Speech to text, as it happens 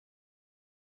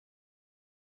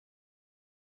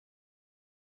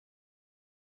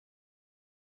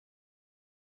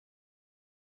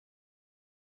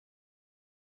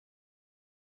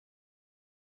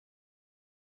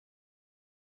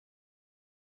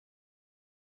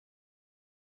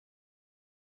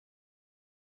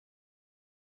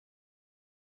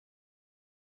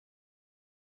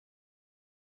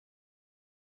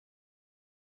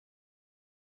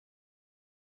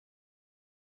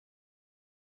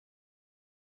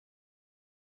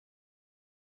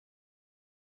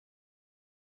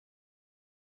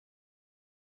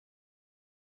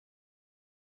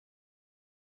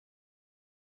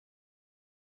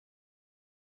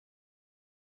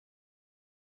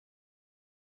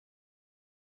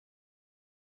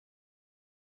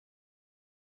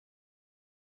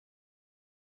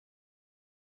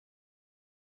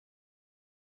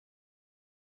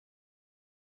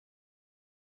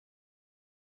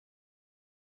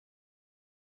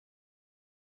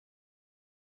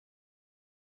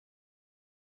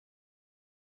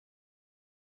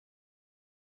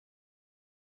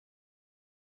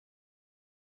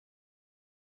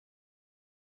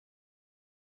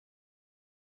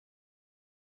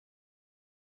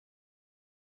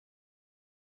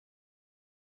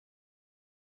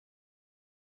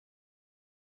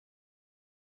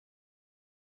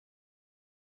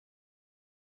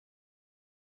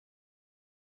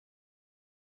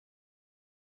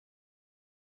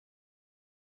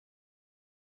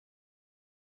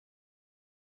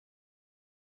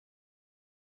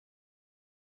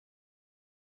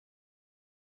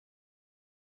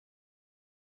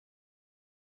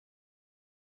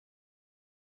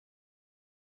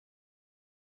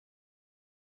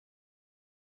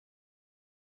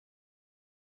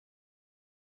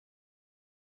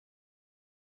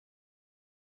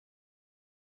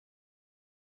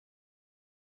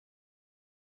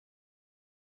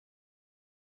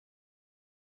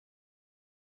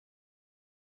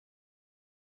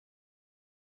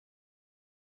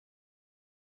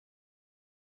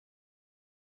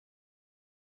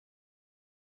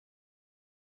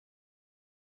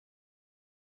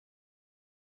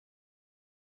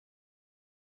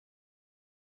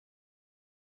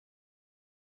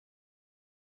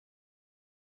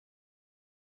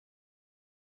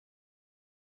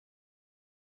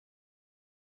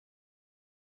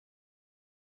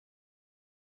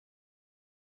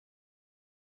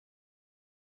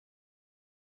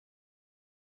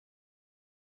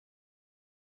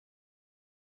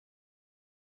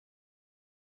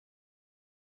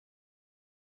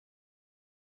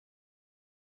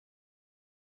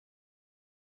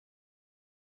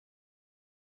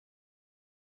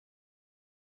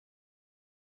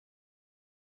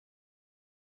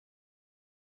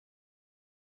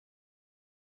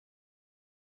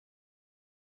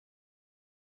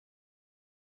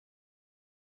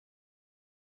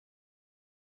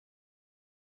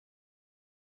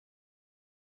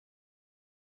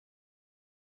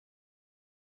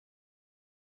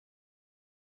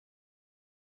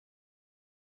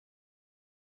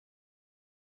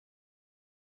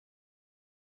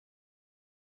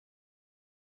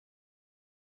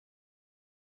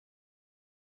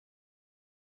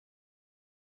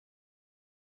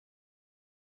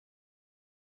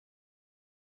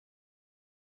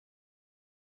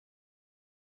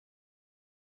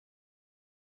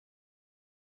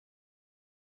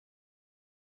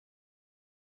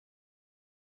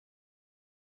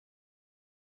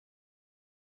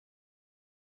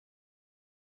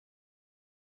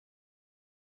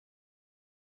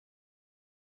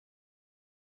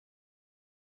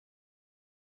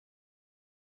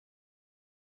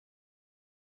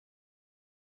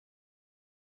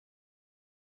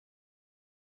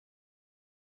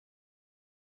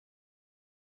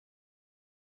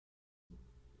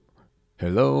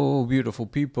Hello, beautiful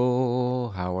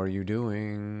people. How are you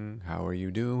doing? How are you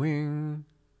doing?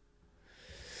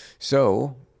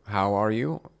 So, how are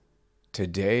you?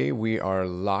 Today we are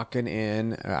locking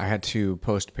in. I had to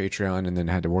post Patreon and then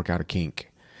had to work out a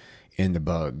kink in the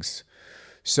bugs.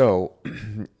 So,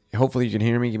 hopefully you can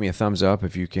hear me. Give me a thumbs up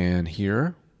if you can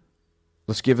hear.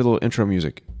 Let's give it a little intro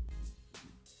music.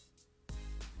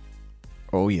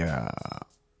 Oh, yeah.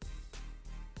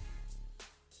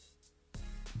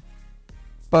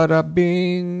 Bada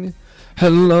bing.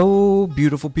 Hello,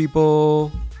 beautiful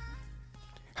people.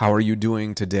 How are you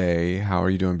doing today? How are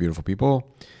you doing, beautiful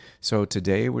people? So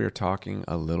today we are talking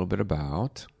a little bit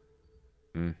about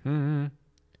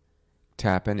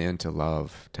tapping into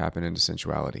love, tapping into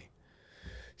sensuality.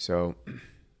 So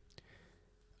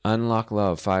unlock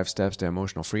love, 5 steps to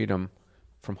emotional freedom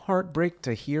from heartbreak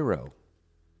to hero.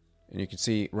 And you can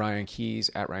see Ryan Keys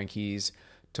at Ryan Keys.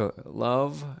 To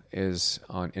love is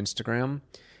on Instagram.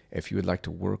 If you would like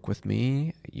to work with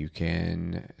me, you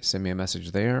can send me a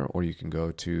message there, or you can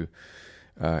go to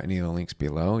any of the links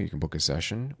below. You can book a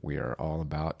session. We are all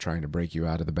about trying to break you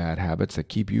out of the bad habits that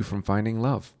keep you from finding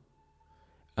love.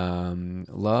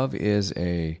 Love is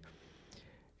a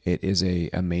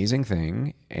amazing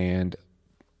thing, and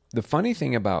the funny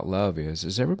thing about love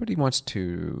is everybody wants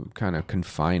to kind of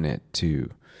confine it to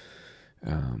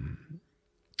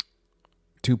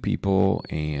two people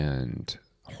and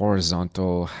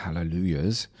horizontal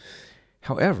hallelujahs.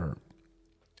 However,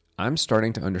 I'm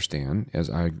starting to understand as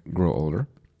I grow older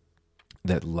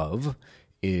that love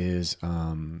is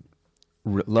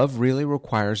love really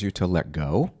requires you to let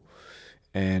go,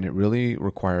 and it really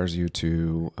requires you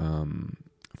to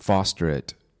foster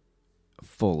it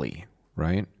fully,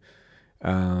 right?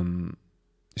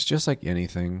 It's just like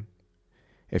anything.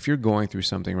 If you're going through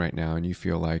something right now and you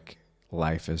feel like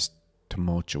life is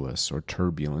tumultuous or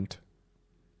turbulent,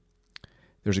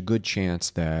 there's a good chance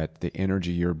that the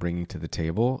energy you're bringing to the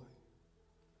table,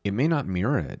 it may not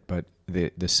mirror it, but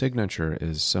the signature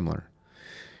is similar.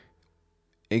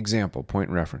 Example, point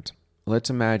and reference. Let's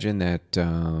imagine that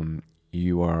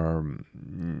you are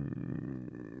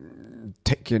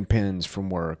taking pins from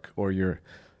work, or you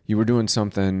were doing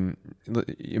something.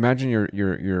 Imagine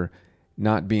you're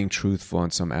not being truthful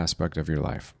in some aspect of your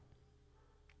life.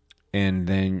 And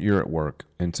then you're at work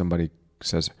and somebody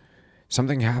says,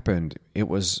 something happened. It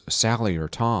was Sally or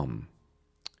Tom.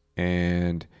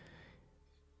 And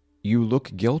you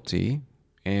look guilty,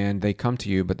 and they come to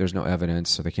you, but there's no evidence,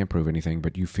 so they can't prove anything,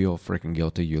 but you feel freaking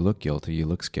guilty. You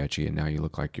look sketchy, and now you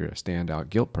look like you're a standout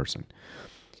guilt person.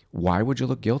 Why would you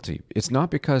look guilty? It's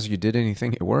not because you did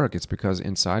anything at work. It's because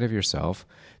inside of yourself,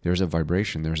 there's a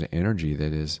vibration, there's an energy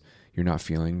that is, you're not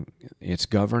feeling, it's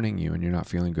governing you, and you're not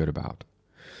feeling good about.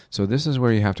 So this is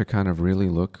where you have to kind of really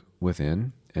look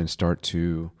within and start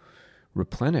to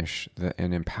replenish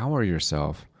and empower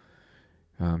yourself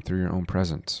through your own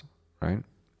presence, right?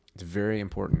 It's very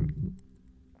important.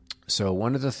 So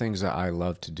one of the things that I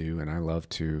love to do, and I love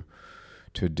to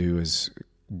do, is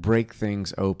break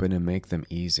things open and make them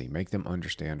easy, make them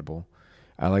understandable.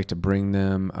 I like to bring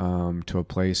them to a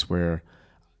place where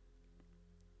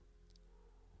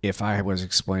if I was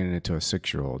explaining it to a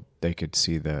 6-year-old, they could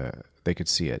see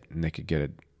it, and they could get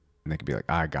it, and they could be like,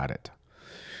 I got it.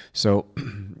 So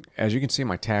as you can see,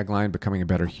 my tagline, becoming a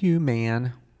better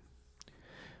human,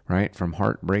 right? From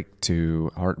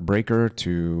heartbreaker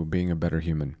to being a better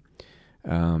human.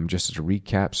 Just as a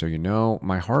recap, so you know,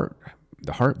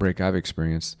 the heartbreak I've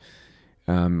experienced,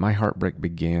 my heartbreak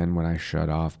began when I shut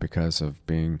off because of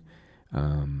being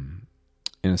in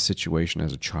a situation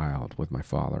as a child with my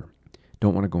father.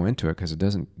 Don't want to go into it because it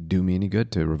doesn't do me any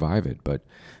good to revive it, but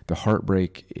the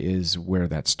heartbreak is where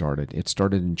that started. It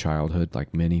started in childhood,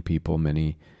 like many people,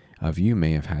 many of you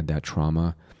may have had that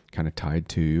trauma kind of tied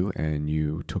to you, and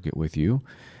you took it with you,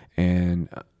 and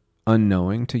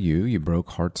unknowing to you, you broke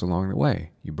hearts along the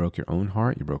way. You broke your own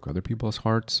heart, you broke other people's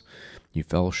hearts, you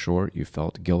fell short, you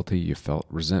felt guilty, you felt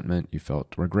resentment, you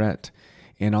felt regret,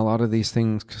 and a lot of these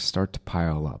things start to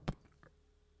pile up.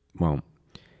 Well,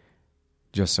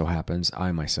 just so happens,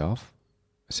 I myself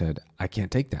said, I can't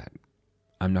take that.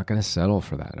 I'm not going to settle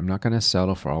for that. I'm not going to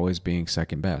settle for always being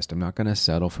second best. I'm not going to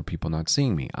settle for people not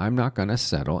seeing me. I'm not going to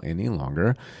settle any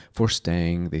longer for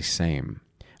staying the same.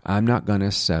 I'm not going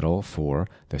to settle for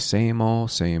the same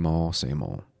old, same old, same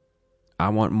old. I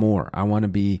want more. I want to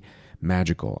be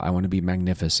magical. I want to be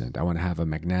magnificent. I want to have a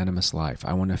magnanimous life.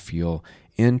 I want to feel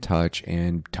in touch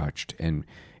and touched and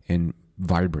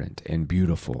vibrant and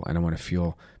beautiful. And I want to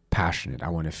feel passionate. I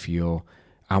want to feel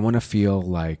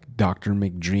like Dr.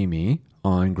 McDreamy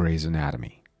on Grey's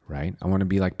Anatomy, right? I want to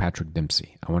be like Patrick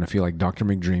Dempsey. I want to feel like Dr.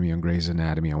 McDreamy on Grey's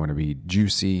Anatomy. I want to be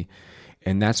juicy.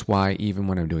 And that's why even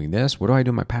when I'm doing this, what do I do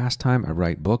in my pastime? I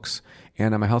write books,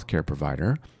 and I'm a healthcare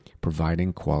provider,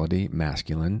 providing quality,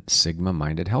 masculine,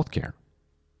 sigma-minded healthcare,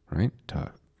 right?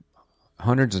 To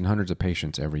hundreds and hundreds of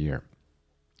patients every year.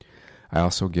 I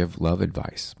also give love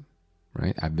advice,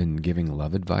 right? I've been giving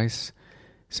love advice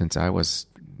since I was,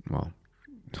 well,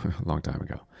 a long time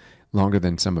ago, longer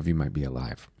than some of you might be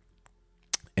alive,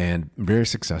 and very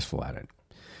successful at it.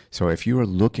 So if you are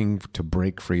looking to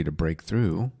break free, to break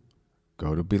through,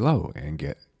 go to below and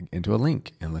get into a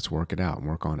link and let's work it out and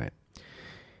work on it.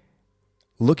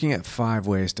 Looking at 5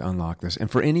 ways to unlock this.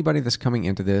 And for anybody that's coming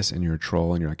into this and you're a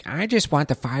troll and you're like, I just want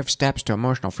the 5 steps to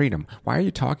emotional freedom. Why are you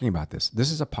talking about this?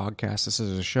 This is a podcast. This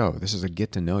is a show. This is a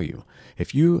get to know you.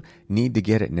 If you need to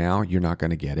get it now, you're not going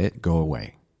to get it. Go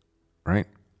away, right?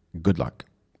 Good luck.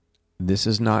 This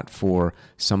is not for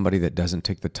somebody that doesn't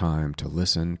take the time to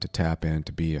listen, to tap in,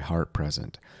 to be heart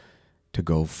present, to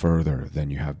go further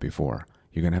than you have before.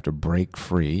 You're going to have to break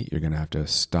free. You're going to have to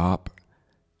stop.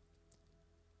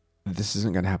 This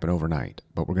isn't going to happen overnight,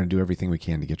 but we're going to do everything we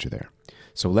can to get you there.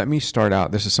 So let me start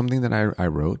out. This is something that I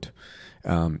wrote.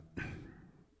 In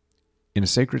a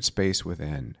sacred space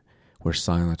within, where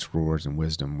silence roars and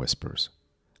wisdom whispers,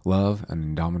 love, an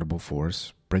indomitable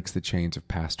force, breaks the chains of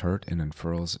past hurt and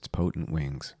unfurls its potent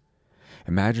wings.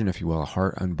 Imagine, if you will, a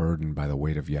heart unburdened by the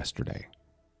weight of yesterday,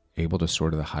 able to soar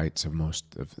to the heights of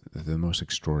the most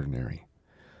extraordinary.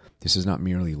 This is not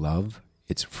merely love,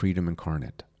 it's freedom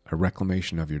incarnate, a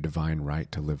reclamation of your divine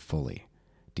right to live fully,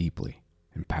 deeply,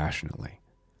 and passionately.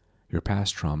 Your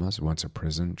past traumas, once a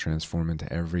prison, transform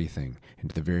into everything,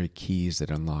 into the very keys that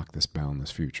unlock this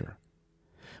boundless future.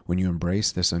 When you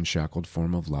embrace this unshackled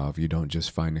form of love, you don't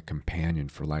just find a companion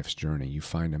for life's journey. You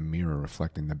find a mirror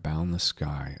reflecting the boundless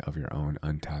sky of your own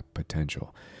untapped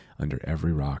potential. Under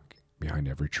every rock, behind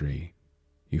every tree,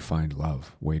 you find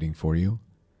love waiting for you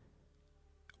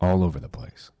all over the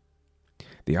place.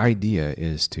 The idea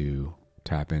is to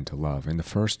tap into love. And the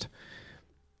first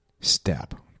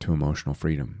step to emotional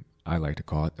freedom, I like to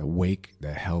call it the wake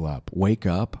the hell up. Wake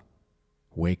up.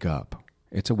 Wake up.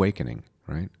 It's awakening,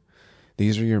 right?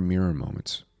 These are your mirror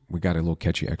moments. We got a little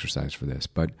catchy exercise for this,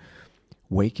 but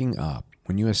waking up,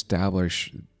 when you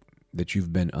establish that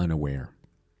you've been unaware,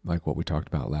 like what we talked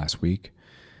about last week,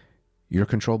 you're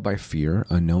controlled by fear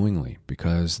unknowingly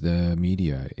because the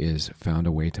media is found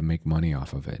a way to make money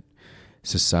off of it.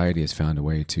 Society has found a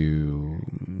way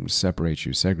to separate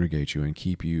you, segregate you, and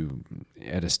keep you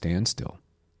at a standstill.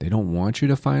 They don't want you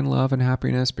to find love and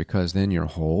happiness because then you're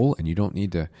whole and you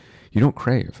don't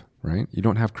crave, right? You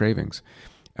don't have cravings.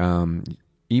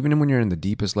 Even when you're in the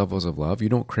deepest levels of love, you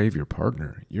don't crave your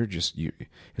partner.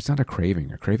 It's not a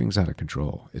craving. A craving's out of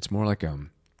control. It's more like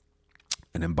an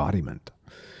embodiment.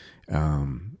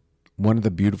 One of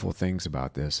the beautiful things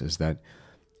about this is that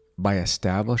by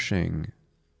establishing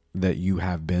that you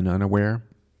have been unaware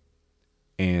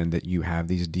and that you have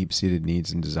these deep-seated needs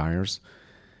and desires,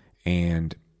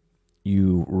 and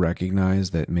you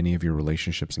recognize that many of your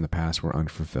relationships in the past were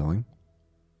unfulfilling,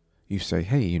 you say,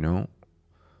 hey,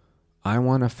 I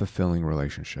want a fulfilling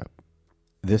relationship.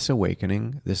 This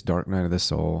awakening, this dark night of the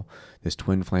soul, this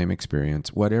twin flame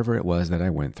experience, whatever it was that I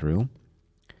went through,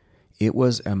 it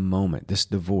was a moment, this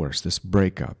divorce, this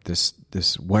breakup, this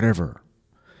whatever.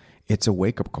 It's a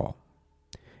wake-up call.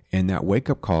 And that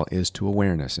wake-up call is to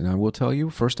awareness. And I will tell you,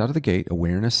 first out of the gate,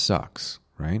 awareness sucks,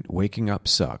 right? Waking up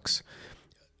sucks.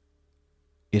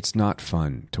 It's not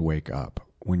fun to wake up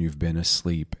when you've been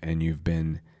asleep and you've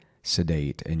been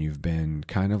sedate and you've been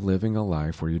kind of living a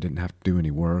life where you didn't have to do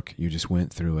any work. You just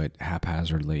went through it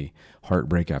haphazardly,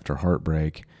 heartbreak after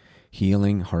heartbreak,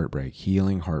 healing heartbreak.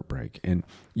 And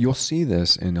you'll see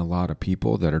this in a lot of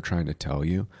people that are trying to tell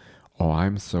you, oh,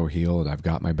 I'm so healed, I've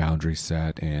got my boundaries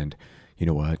set, and you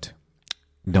know what?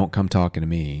 Don't come talking to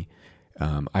me.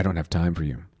 I don't have time for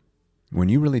you. When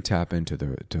you really tap into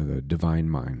the divine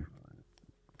mind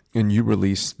and you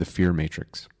release the fear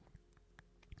matrix,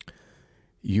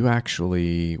 you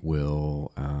actually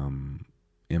will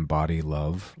embody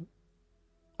love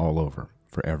all over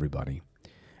for everybody.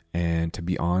 And to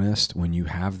be honest, when you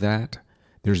have that,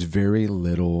 there's very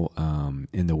little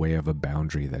in the way of a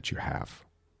boundary that you have,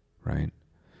 right?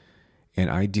 And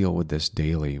I deal with this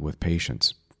daily with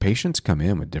patients. Patients come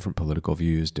in with different political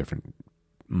views, different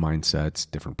mindsets,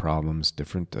 different problems,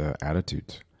 different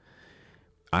attitudes.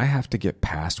 I have to get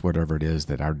past whatever it is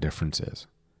that our difference is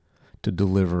to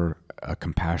deliver a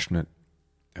compassionate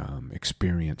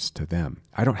experience to them.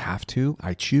 I don't have to.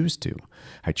 I choose to.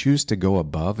 I choose to go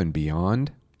above and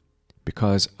beyond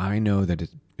because I know that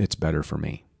it's better for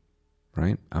me.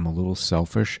 right? I'm a little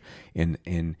selfish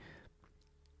in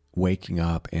waking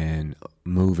up and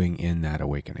moving in that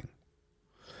awakening.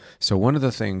 So one of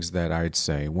the things that I'd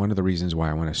say, one of the reasons why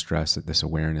I want to stress that this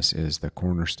awareness is the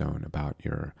cornerstone about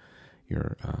your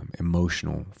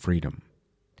emotional freedom,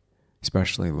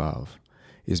 especially love,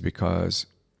 is because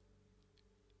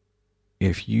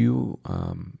if you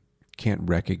can't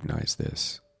recognize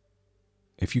this,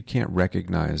 if you can't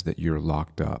recognize that you're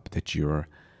locked up, that you're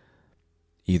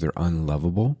either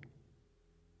unlovable,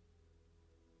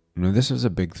 this is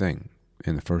a big thing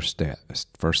in the first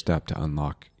step to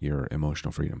unlock your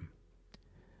emotional freedom.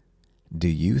 Do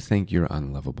you think you're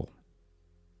unlovable?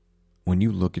 When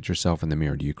you look at yourself in the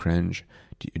mirror, do you cringe?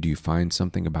 Do you find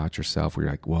something about yourself where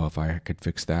you're like, well, if I could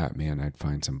fix that, man, I'd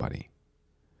find somebody?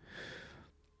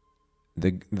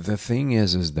 The thing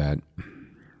is that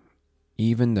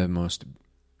even the most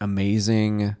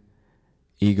amazing,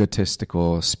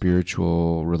 egotistical,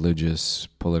 spiritual, religious,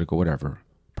 political, whatever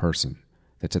person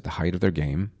that's at the height of their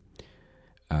game,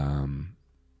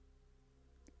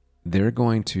 they're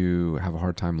going to have a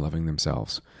hard time loving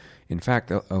themselves. In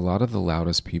fact, a lot of the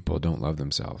loudest people don't love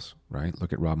themselves, right?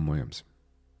 Look at Robin Williams.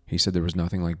 He said there was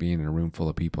nothing like being in a room full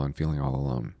of people and feeling all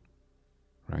alone,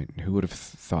 right? Who would have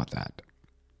thought that?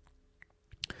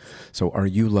 So are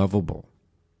you lovable,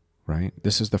 right?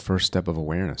 This is the first step of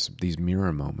awareness, these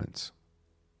mirror moments,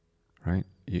 right?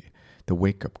 The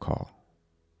wake-up call.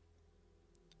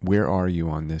 Where are you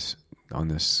on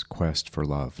this quest for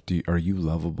love? Are you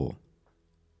lovable?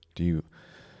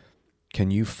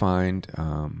 Can you find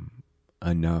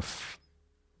enough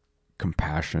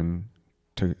compassion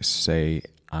to say,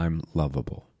 I'm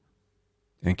lovable?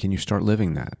 And can you start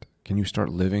living that? Can you start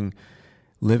living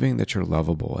that you're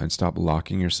lovable and stop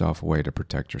locking yourself away to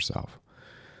protect yourself?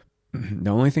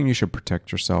 The only thing you should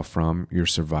protect yourself from, your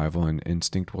survival and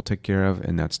instinct will take care of,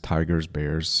 and that's tigers,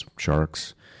 bears,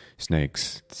 sharks,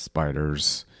 snakes,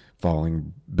 spiders,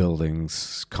 falling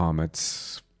buildings,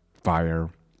 comets, fire,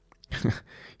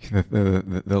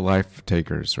 the life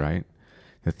takers, right?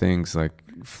 The things like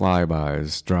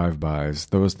flybys, drive-bys,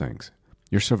 those things.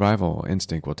 Your survival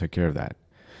instinct will take care of that.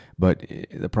 But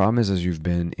the problem is you've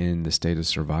been in the state of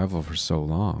survival for so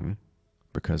long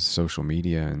because social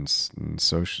media and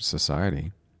social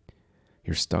society,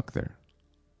 you're stuck there.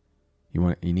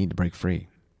 You need to break free.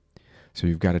 So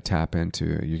you've got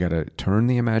to you got to turn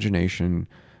the imagination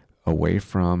away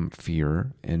from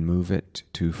fear and move it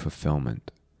to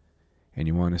fulfillment. And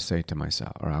you want to say to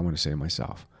myself, or I want to say to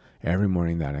myself, every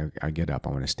morning that I get up, I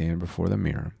want to stand before the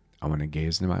mirror. I want to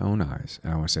gaze into my own eyes.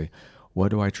 And I want to say, what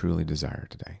do I truly desire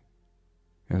today?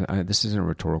 This isn't a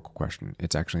rhetorical question.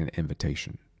 It's actually an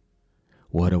invitation.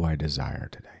 What do I desire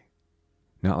today?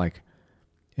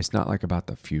 It's not like about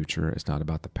the future. It's not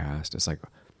about the past. It's like,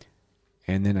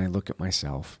 and then I look at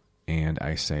myself and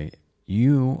I say,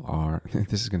 you are,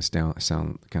 this is going to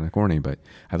sound kind of corny, but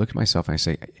I look at myself and I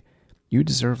say, you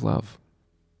deserve love.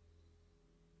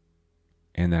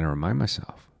 And then I remind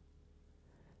myself,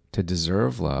 to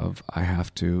deserve love, I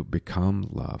have to become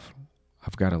love.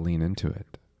 I've got to lean into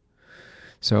it.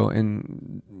 So,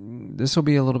 and this will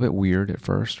be a little bit weird at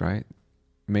first, right?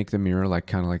 Make the mirror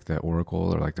kind of like the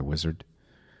oracle or like the wizard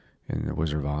in the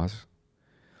Wizard of Oz.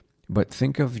 But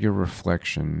think of your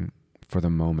reflection for the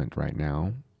moment right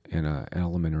now in an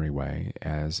elementary way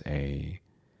as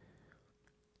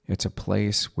it's a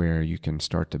place where you can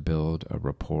start to build a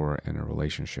rapport and a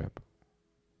relationship,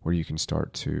 where you can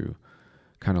start to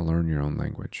kind of learn your own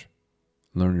language,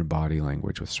 learn your body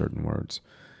language with certain words,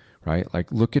 right?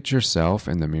 Like look at yourself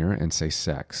in the mirror and say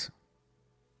sex.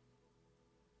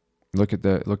 Look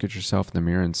at yourself in the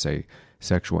mirror and say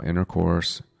sexual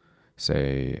intercourse,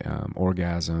 say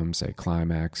orgasm, say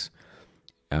climax,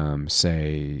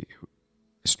 say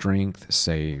strength,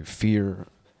 say fear.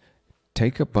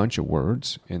 Take a bunch of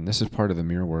words, and this is part of the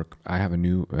mirror work. I have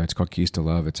it's called Keys to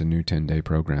Love. It's a new 10-day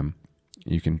program.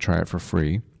 You can try it for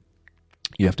free.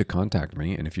 You have to contact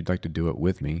me, and if you'd like to do it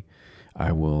with me,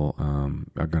 I will.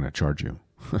 I'm going to charge you,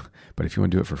 but if you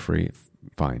want to do it for free,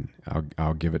 fine.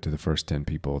 I'll give it to the first 10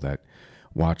 people that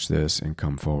watch this and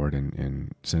come forward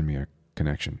and send me a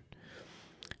connection.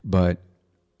 But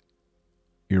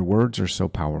your words are so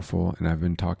powerful, and I've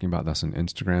been talking about this on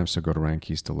Instagram, so go to Ryan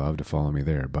Keys to Love to follow me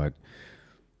there. But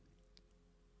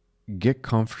get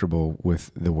comfortable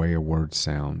with the way a word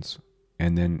sounds,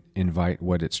 and then invite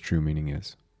what its true meaning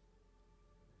is.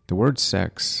 The word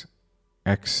sex,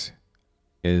 X,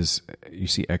 you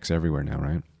see X everywhere now,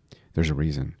 right? There's a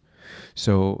reason.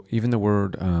 So even the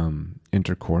word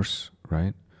intercourse,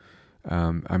 right?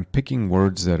 I'm picking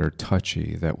words that are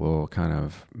touchy, that will kind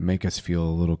of make us feel a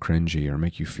little cringy or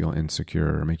make you feel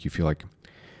insecure or make you feel like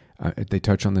They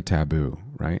touch on the taboo,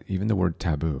 right? Even the word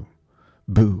taboo,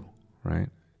 boo, right?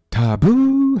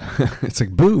 Taboo. It's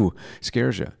like boo,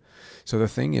 scares you. So the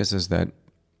thing is that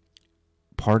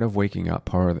part of waking up,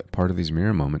 part of these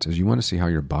mirror moments is you want to see how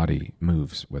your body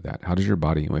moves with that. How does your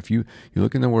body? If you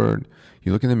look in the word,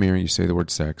 you look in the mirror, you say the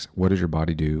word sex. What does your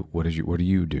body do? What do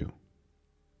you do?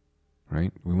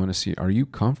 Right? We want to see. Are you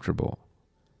comfortable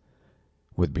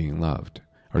with being loved?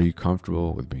 Are you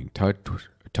comfortable with being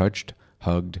touched,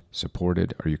 hugged,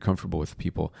 supported? Are you comfortable with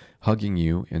people hugging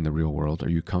you in the real world? Are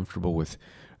you comfortable with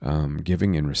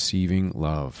giving and receiving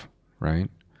love? Right?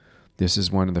 This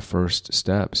is one of the first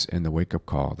steps in the wake-up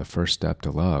call. The first step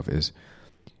to love is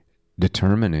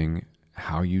determining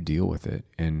how you deal with it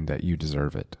and that you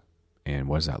deserve it. And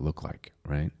what does that look like,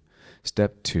 right?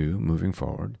 Step 2, moving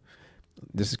forward.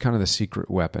 This is kind of the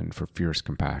secret weapon for fierce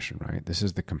compassion, right? This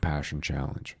is the compassion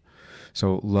challenge.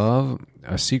 So love,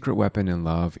 a secret weapon in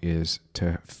love is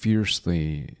to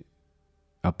fiercely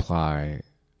apply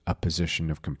a position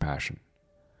of compassion,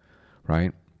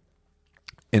 right?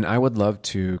 And I would love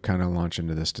to kind of launch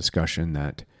into this discussion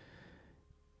that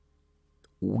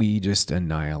we just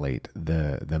annihilate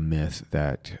the myth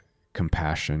that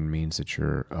compassion means that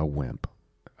you're a wimp,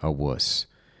 a wuss.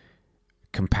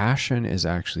 Compassion is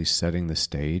actually setting the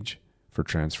stage for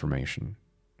transformation.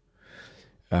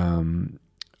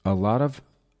 A lot of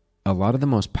the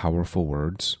most powerful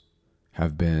words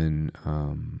have been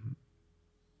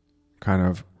kind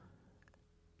of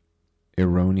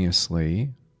erroneously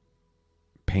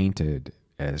painted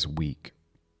as weak.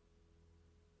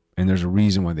 And there's a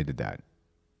reason why they did that.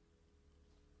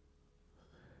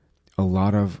 A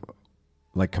lot of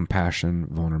like compassion,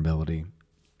 vulnerability,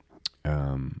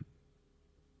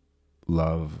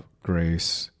 love,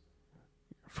 grace,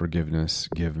 forgiveness,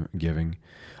 giving.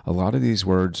 A lot of these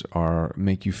words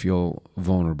make you feel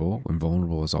vulnerable, and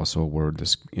vulnerable is also a word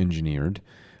that's engineered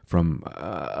from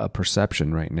a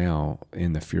perception right now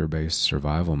in the fear-based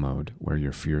survival mode where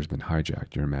your fear has been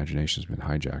hijacked, your imagination has been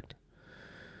hijacked.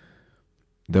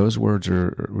 Those words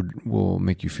will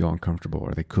make you feel uncomfortable,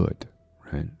 or they could,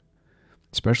 right?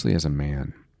 Especially as a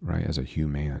man, right? As a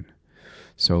human.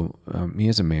 So me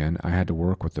as a man, I had to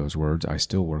work with those words. I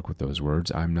still work with those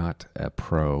words. I'm not a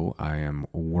pro. I'm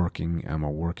a work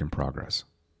in progress,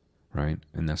 right?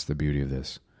 And that's the beauty of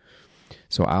this.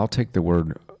 So I'll take the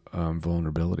word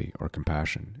vulnerability or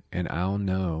compassion, and I'll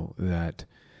know that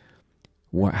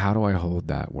how do I hold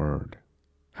that word?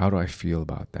 How do I feel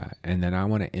about that? And then I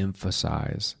want to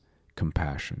emphasize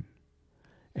compassion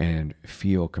and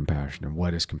feel compassion. And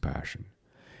what is compassion?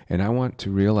 And I want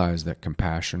to realize that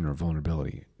compassion or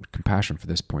vulnerability, compassion for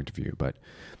this point of view, but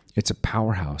it's a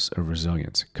powerhouse of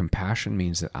resilience. Compassion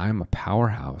means that I'm a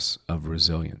powerhouse of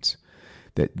resilience.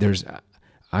 That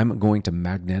I'm going to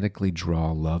magnetically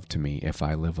draw love to me if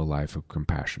I live a life of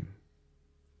compassion,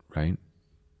 right?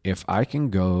 If I can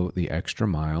go the extra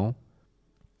mile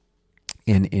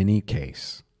in any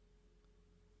case,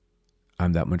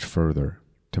 I'm that much further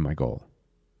to my goal.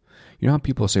 You know how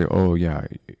people say, oh yeah,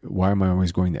 why am I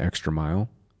always going the extra mile?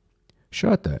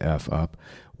 Shut the F up.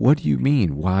 What do you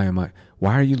mean? Why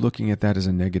are you looking at that as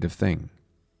a negative thing,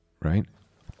 right?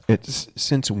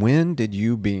 Since when did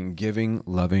you being giving,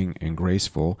 loving, and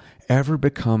graceful ever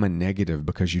become a negative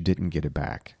because you didn't get it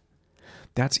back?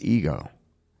 That's ego.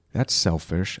 That's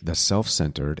selfish. That's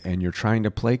self-centered. And you're trying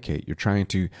to placate. You're trying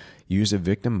to use a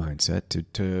victim mindset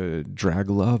to drag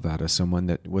love out of someone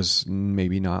that was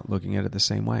maybe not looking at it the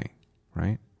same way,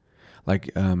 right?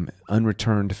 Like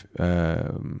unreturned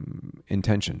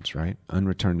intentions, right?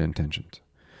 Unreturned intentions.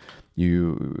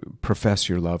 You profess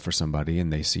your love for somebody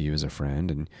and they see you as a friend,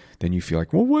 and then you feel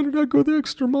like, well, why did I go the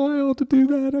extra mile to do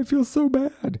that? I feel so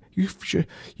bad.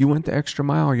 You went the extra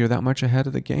mile. You're that much ahead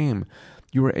of the game.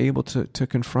 You were able to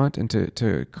confront and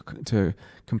to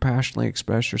compassionately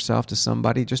express yourself to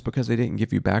somebody just because they didn't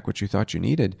give you back what you thought you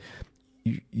needed.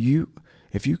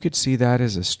 If you could see that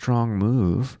as a strong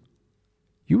move,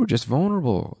 you were just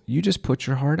vulnerable. You just put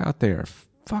your heart out there.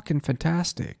 Fucking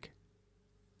fantastic.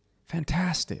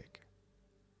 Fantastic.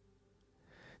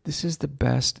 This is the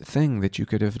best thing that you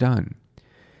could have done.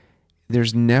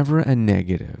 There's never a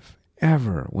negative,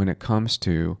 ever, when it comes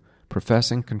to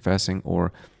professing, confessing,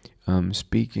 or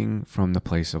speaking from the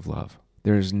place of love.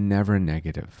 There's never a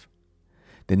negative.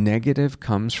 The negative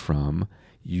comes from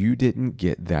you didn't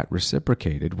get that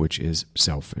reciprocated, which is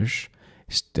selfish,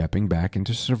 stepping back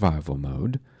into survival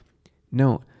mode.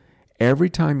 No, every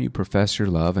time you profess your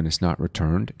love and it's not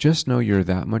returned, just know you're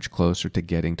that much closer to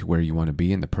getting to where you want to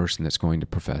be and the person that's going to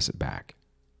profess it back.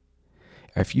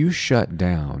 If you shut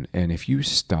down and if you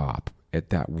stop at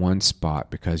that one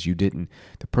spot because the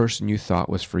person you thought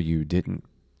was for you didn't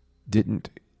didn't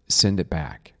send it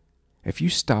back. If you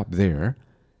stop there,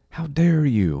 how dare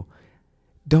you?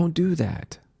 Don't do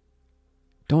that.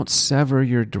 Don't sever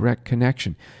your direct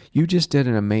connection. You just did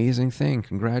an amazing thing.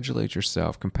 Congratulate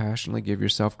yourself. Compassionately give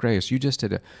yourself grace. You just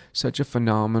did such a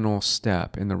phenomenal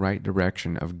step in the right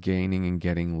direction of gaining and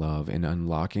getting love and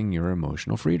unlocking your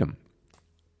emotional freedom.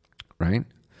 Right?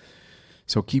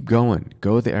 So keep going.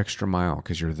 Go the extra mile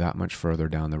because you're that much further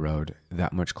down the road,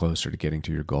 that much closer to getting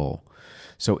to your goal.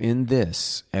 So in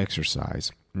this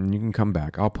exercise, and you can come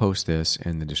back. I'll post this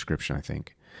in the description, I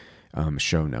think.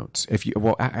 Show notes.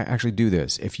 Actually do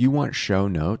this. If you want show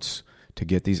notes to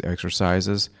get these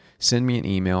exercises, send me an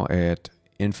email at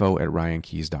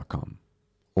info@ryankeys.com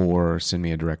or send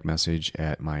me a direct message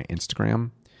at my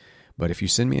Instagram. But if you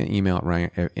send me an email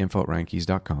at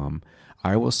info@ryankeys.com,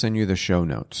 I will send you the show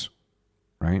notes,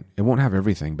 right? It won't have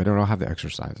everything, but it'll have the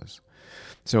exercises.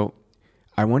 So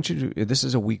I want you to, this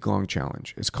is a week-long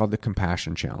challenge. It's called the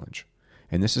Compassion Challenge.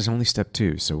 And this is only step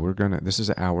 2. So this is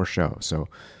an hour show. So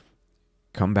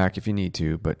come back if you need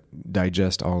to, but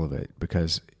digest all of it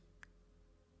because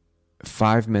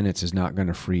 5 minutes is not going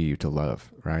to free you to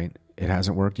love, right? It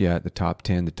hasn't worked yet. The top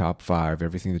 10, the top 5,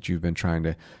 everything that you've been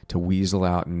trying to weasel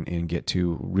out and get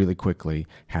to really quickly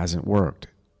hasn't worked.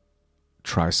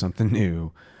 Try something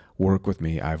new. Work with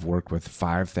me. I've worked with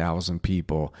 5,000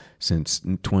 people since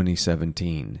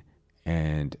 2017,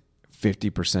 and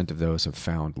 50% of those have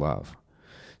found love.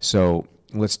 So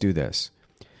let's do this.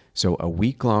 So a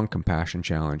week-long compassion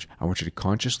challenge, I want you to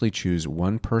consciously choose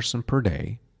one person per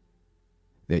day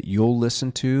that you'll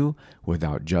listen to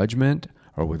without judgment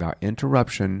or without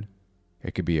interruption.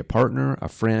 It could be a partner, a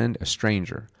friend, a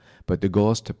stranger. But the goal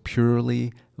is to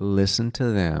purely listen to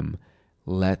them,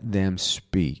 let them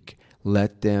speak,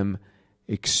 let them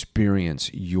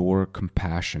experience your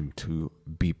compassion, to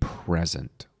be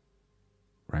present,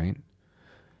 right?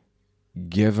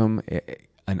 Give them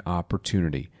an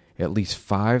opportunity, at least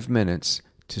 5 minutes,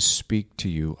 to speak to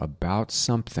you about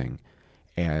something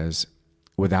as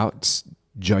without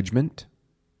judgment,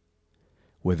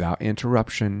 without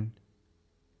interruption,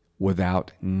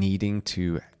 without needing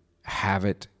to have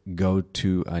it go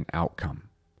to an outcome,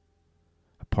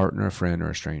 a partner, a friend, or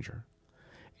a stranger.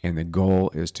 And the goal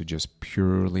is to just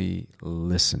purely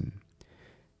listen.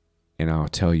 And I'll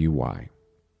tell you why.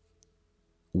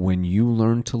 When you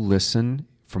learn to listen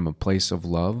from a place of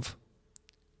love,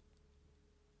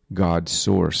 God's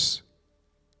source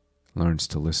learns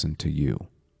to listen to you.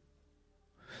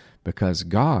 Because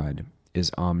God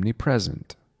is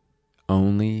omnipresent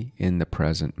only in the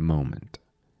present moment.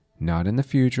 Not in the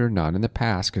future, not in the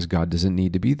past, because God doesn't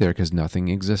need to be there because nothing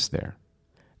exists there.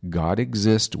 God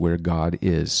exists where God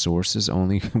is. Source is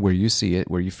only where you see it,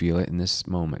 where you feel it in this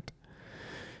moment.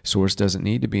 Source doesn't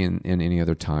need to be in any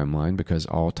other timeline because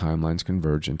all timelines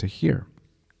converge into here.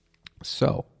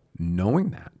 So,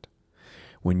 knowing that,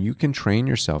 when you can train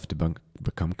yourself to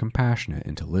become compassionate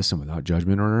and to listen without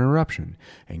judgment or interruption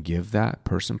and give that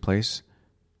person, place,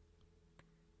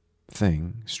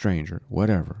 thing, stranger,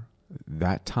 whatever,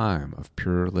 that time of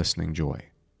pure listening joy,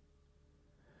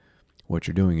 what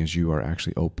you're doing is you are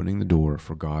actually opening the door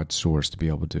for God's source to be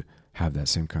able to have that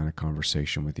same kind of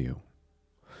conversation with you.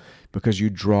 Because you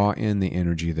draw in the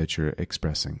energy that you're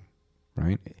expressing,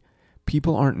 right?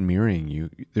 People aren't mirroring you.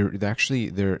 They're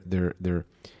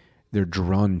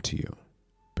drawn to you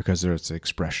because there's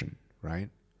expression, right?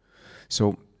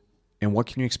 So, and what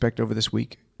can you expect over this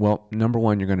week? Well, number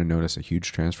one, you're going to notice a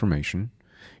huge transformation.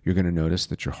 You're going to notice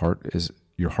that your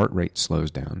heart rate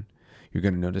slows down. You're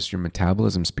going to notice your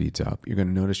metabolism speeds up. You're going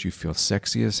to notice you feel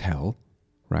sexy as hell,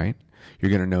 right? You're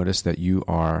going to notice that you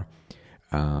are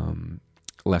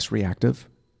less reactive,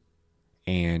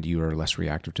 and you are less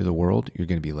reactive to the world. You're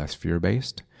going to be less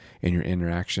fear-based. In your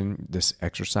interaction, this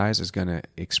exercise is going to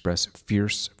express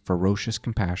fierce, ferocious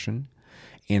compassion,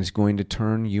 and it's going to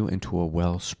turn you into a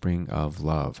wellspring of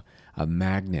love, a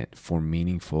magnet for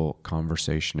meaningful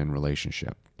conversation and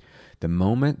relationship. The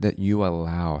moment that you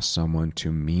allow someone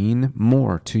to mean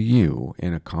more to you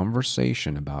in a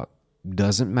conversation about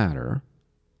doesn't matter,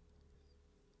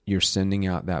 you're sending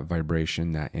out that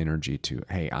vibration, that energy to,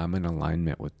 hey, I'm in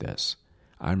alignment with this.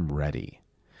 I'm ready.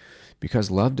 Because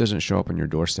love doesn't show up on your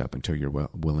doorstep until you're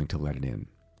willing to let it in,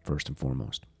 first and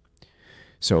foremost.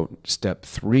 So step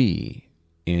 3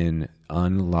 in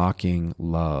unlocking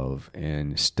love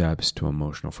and steps to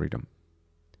emotional freedom,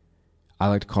 I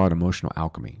like to call it emotional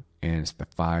alchemy. And it's the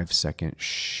 5-second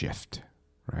shift,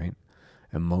 right?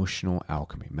 Emotional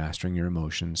alchemy, mastering your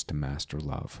emotions to master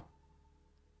love.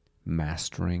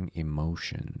 Mastering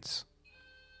emotions.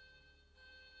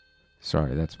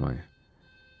 Sorry,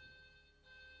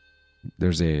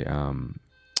 there's a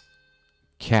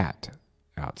cat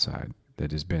outside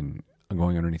that has been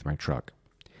going underneath my truck.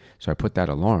 So I put that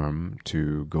alarm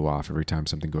to go off every time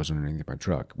something goes underneath my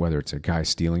truck, whether it's a guy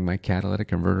stealing my catalytic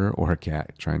converter or a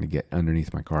cat trying to get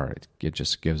underneath my car. It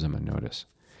just gives them a notice.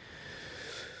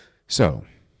 So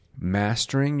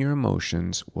mastering your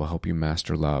emotions will help you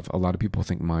master love. A lot of people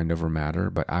think mind over matter,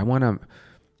 but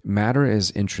matter is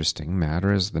interesting.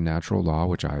 Matter is the natural law,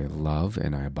 which I love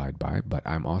and I abide by, but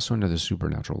I'm also into the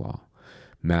supernatural law.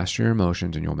 Master your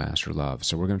emotions and you'll master love.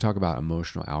 So we're going to talk about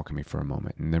emotional alchemy for a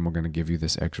moment, and then we're going to give you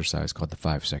this exercise called the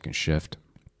 5-second shift.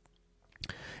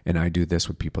 And I do this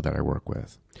with people that I work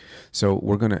with. So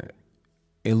we're going to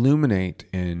illuminate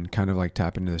and kind of like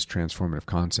tap into this transformative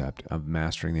concept of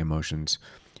mastering the emotions.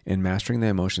 And mastering the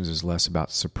emotions is less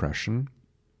about suppression,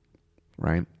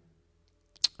 right?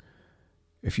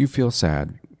 If you feel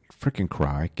sad, freaking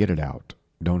cry, get it out.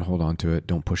 Don't hold on to it.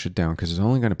 Don't push it down, because it's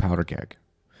only going to powder keg.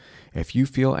 If you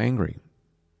feel angry,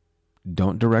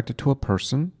 don't direct it to a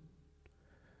person.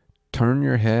 Turn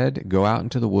your head, go out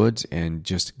into the woods, and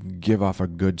just give off a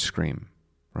good scream,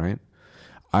 right?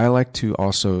 I like to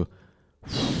also,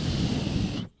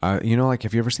 like,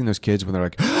 have you ever seen those kids when they're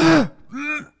like,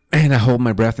 and I hold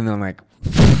my breath and then I'm like,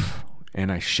 and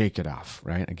I shake it off,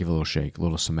 right? I give a little shake, a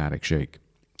little somatic shake.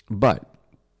 But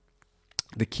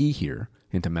the key here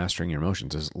into mastering your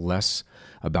emotions is less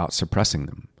about suppressing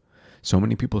them. So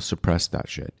many people suppress that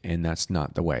shit, and that's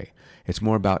not the way. It's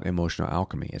more about emotional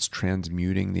alchemy. It's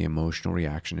transmuting the emotional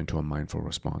reaction into a mindful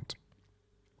response.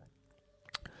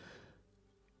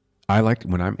 I like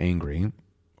when I'm angry,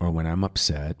 or when I'm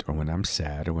upset, or when I'm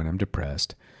sad, or when I'm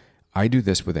depressed. I do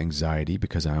this with anxiety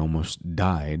because I almost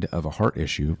died of a heart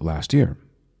issue last year.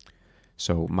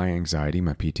 So my anxiety,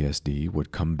 my PTSD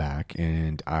would come back,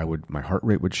 and my heart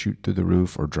rate would shoot through the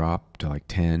roof or drop to like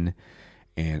 10,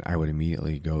 and I would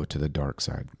immediately go to the dark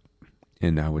side.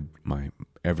 And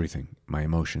my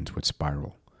emotions would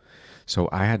spiral. So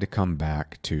I had to come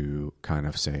back to kind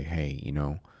of say, hey,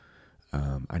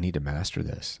 I need to master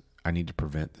this. I need to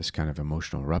prevent this kind of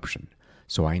emotional eruption.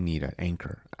 So I need an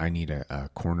anchor. I need a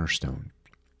cornerstone.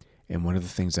 And one of the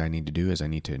things I need to do is I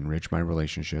need to enrich my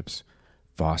relationships,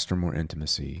 foster more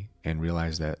intimacy, and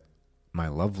realize that my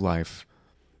love life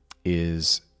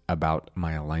is about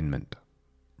my alignment,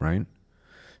 right?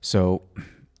 So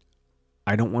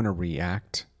I don't want to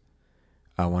react.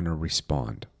 I want to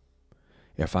respond.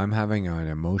 If I'm having an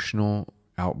emotional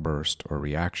outburst or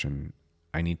reaction,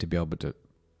 I need to be able to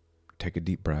take a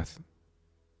deep breath,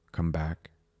 come back,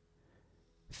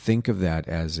 think of that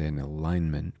as an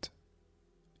alignment,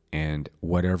 and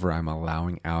whatever I'm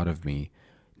allowing out of me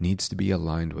needs to be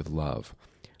aligned with love.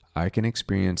 I can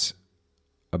experience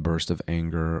a burst of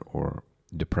anger or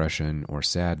depression or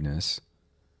sadness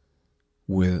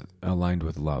aligned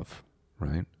with love,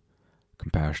 right?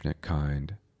 Compassionate,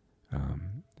 kind,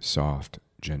 soft,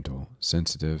 gentle,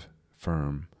 sensitive,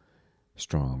 firm,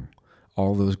 strong.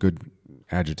 All those good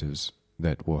adjectives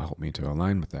that will help me to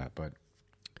align with that. But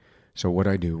so what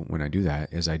I do when I do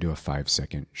that is I do a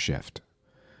 5-second shift.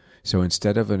 So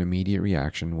instead of an immediate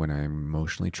reaction when I'm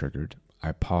emotionally triggered,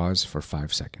 I pause for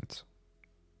 5 seconds.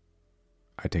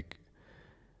 I take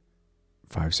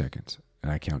 5 seconds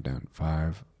and I count down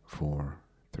 5, 4,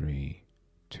 3,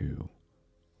 2,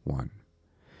 1.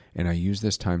 And I use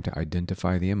this time to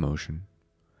identify the emotion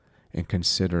and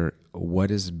consider what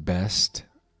is best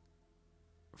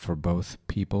for both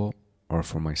people or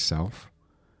for myself,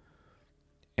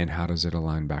 and how does it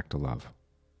align back to love.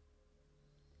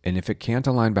 And if it can't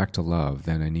align back to love,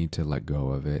 then I need to let go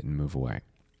of it and move away,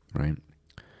 right?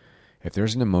 If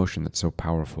there's an emotion that's so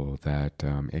powerful that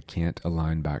it can't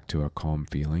align back to a calm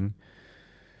feeling,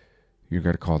 you've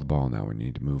got to call the ball now and you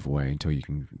need to move away until you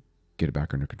can get it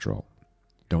back under control.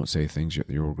 Don't say things you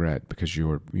regret, because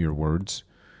your words,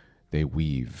 they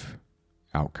weave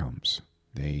outcomes.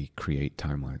 They create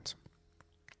timelines.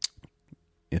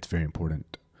 It's very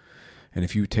important. And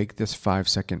if you take this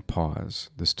 5-second pause,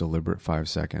 this deliberate 5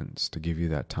 seconds to give you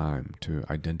that time to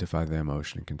identify the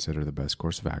emotion and consider the best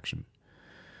course of action,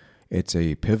 it's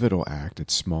a pivotal act.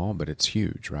 It's small, but it's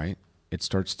huge, right? It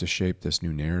starts to shape this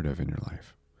new narrative in your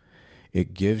life.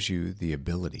 It gives you the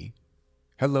ability.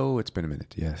 Hello, it's been a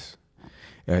minute. Yes.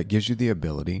 It gives you the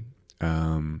ability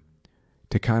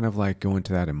to kind of like go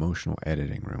into that emotional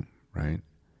editing room, right?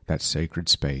 That sacred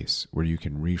space where you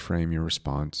can reframe your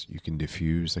response, you can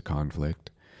diffuse the conflict,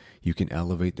 you can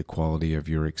elevate the quality of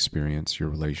your experience, your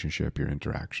relationship, your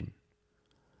interaction,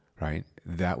 right?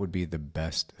 That would be the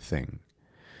best thing.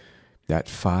 That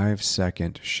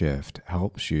 5-second shift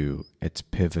helps you. It's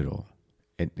pivotal.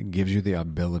 It gives you the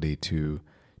ability to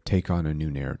take on a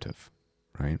new narrative,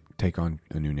 right? Take on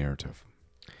a new narrative.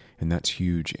 And that's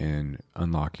huge in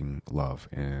unlocking love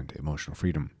and emotional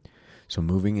freedom. So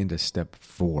moving into step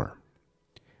 4.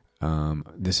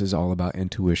 This is all about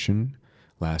intuition.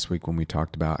 Last week when we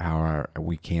talked about how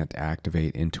we can't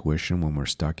activate intuition when we're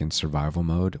stuck in survival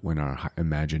mode, when our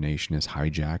imagination is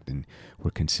hijacked and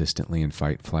we're consistently in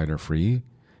fight, flight, or freeze.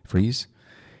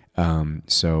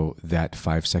 So that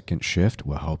 5-second shift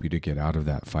will help you to get out of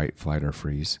that fight, flight, or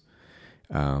freeze.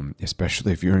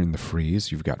 Especially if you're in the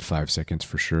freeze, you've got 5 seconds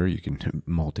for sure. You can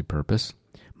multitask.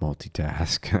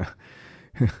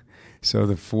 So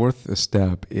the 4th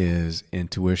step is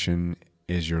intuition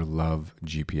is your love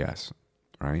GPS,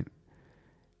 right?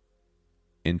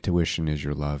 Intuition is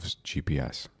your love's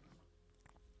GPS.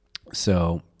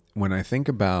 So when I think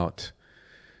about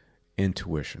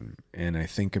intuition and I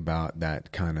think about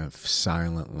that kind of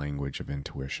silent language of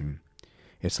intuition,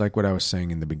 it's like what I was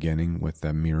saying in the beginning with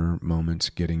the mirror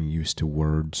moments, getting used to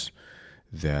words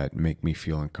that make me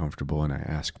feel uncomfortable and I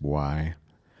ask why,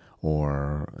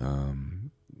 or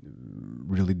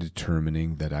really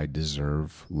determining that I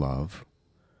deserve love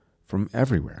from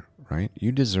everywhere, right?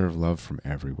 You deserve love from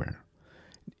everywhere.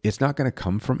 It's not going to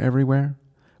come from everywhere,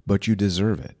 but you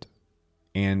deserve it.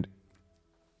 And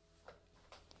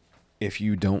if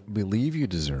you don't believe you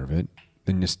deserve it,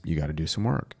 then you got to do some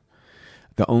work.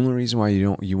 The only reason why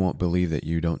you won't believe that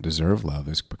you don't deserve love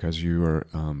is because you're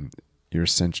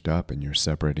cinched up and you're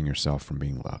separating yourself from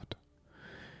being loved.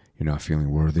 You're not feeling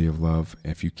worthy of love.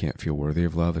 If you can't feel worthy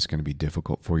of love, it's going to be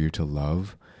difficult for you to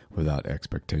love without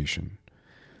expectation.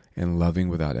 And loving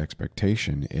without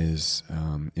expectation is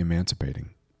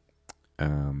emancipating.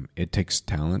 It takes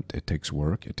talent, it takes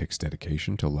work, it takes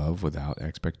dedication to love without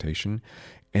expectation.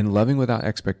 And loving without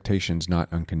expectation is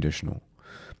not unconditional.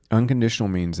 Unconditional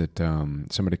means that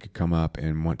somebody could come up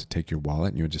and want to take your wallet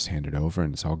and you would just hand it over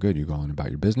and it's all good. You go on about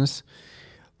your business.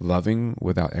 Loving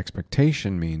without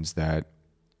expectation means that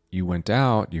you went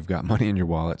out, you've got money in your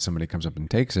wallet, somebody comes up and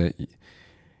takes it.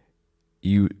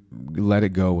 You let it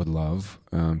go with love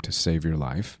to save your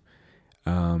life.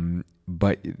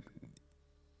 But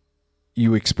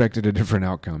you expected a different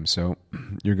outcome. So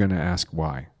you're going to ask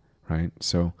why, right?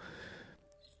 So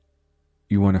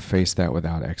you want to face that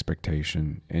without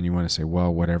expectation, and you want to say,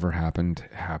 well, whatever happened,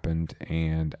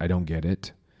 and I don't get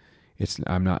it.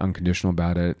 I'm not unconditional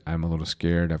about it. I'm a little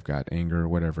scared. I've got anger,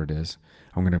 whatever it is.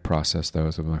 I'm going to process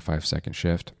those with my 5-second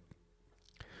shift.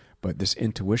 But this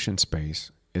intuition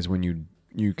space is when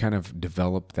you kind of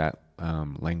develop that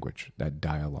language, that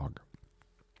dialogue.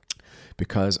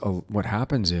 Because what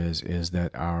happens is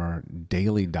that our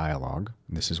daily dialogue,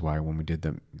 this is why when we did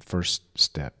the first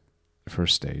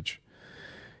stage,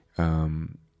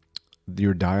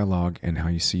 your dialogue and how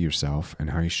you see yourself and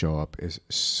how you show up is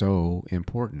so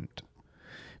important,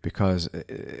 because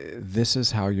this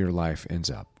is how your life ends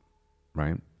up,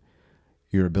 right?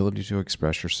 Your ability to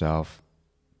express yourself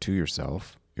to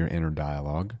yourself, your inner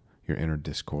dialogue, your inner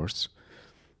discourse,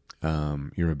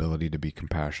 your ability to be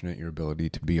compassionate, your ability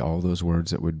to be all those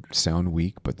words that would sound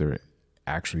weak, but they're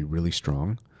actually really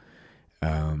strong.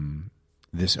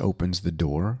 This opens the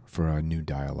door for a new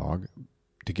dialogue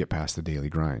to get past the daily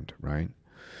grind, right?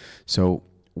 So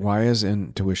why is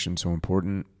intuition so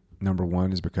important? Number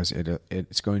one is because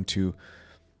it's going to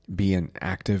be an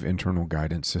active internal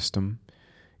guidance system.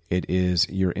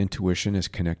 Your intuition is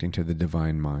connecting to the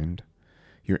divine mind.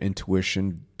 Your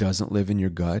intuition doesn't live in your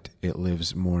gut. It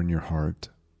lives more in your heart,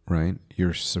 right?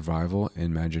 Your survival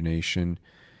imagination,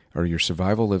 or your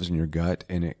survival lives in your gut,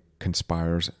 and it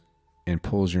conspires and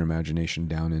pulls your imagination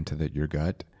down into your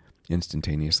gut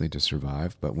instantaneously to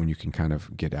survive. But when you can kind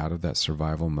of get out of that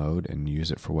survival mode and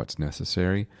use it for what's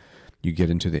necessary, you get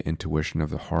into the intuition of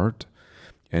the heart.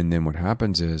 And then what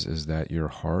happens is that your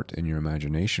heart and your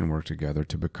imagination work together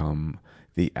to become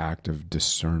the act of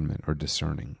discernment or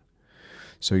discerning.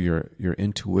 So your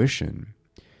intuition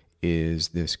is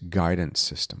this guidance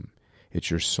system. It's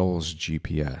your soul's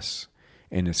GPS.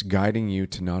 And it's guiding you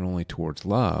to not only towards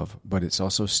love, but it's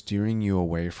also steering you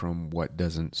away from what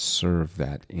doesn't serve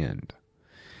that end.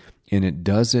 And it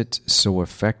does it so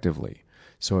effectively.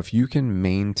 So if you can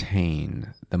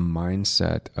maintain the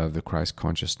mindset of the Christ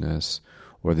consciousness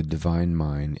or the divine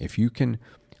mind, if you can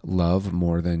love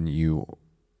more than you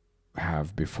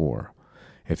have before,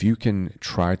 if you can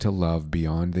try to love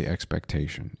beyond the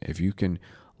expectation, if you can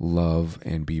love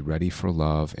and be ready for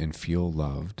love and feel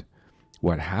loved,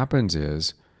 what happens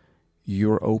is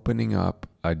you're opening up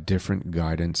a different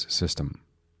guidance system.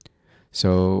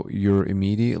 So you're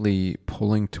immediately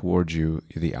pulling towards you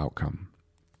the outcome.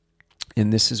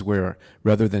 And this is where,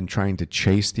 rather than trying to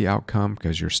chase the outcome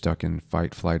because you're stuck in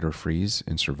fight, flight, or freeze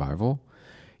in survival,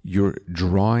 you're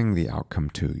drawing the outcome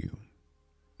to you,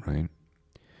 right?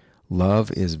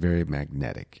 Love is very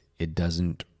magnetic. It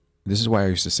doesn't, this is why I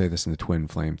used to say this in the twin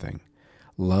flame thing.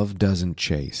 Love doesn't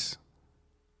chase.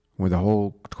 With the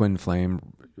whole twin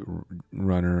flame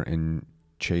runner and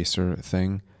chaser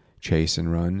thing, chase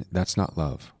and run, that's not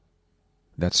love.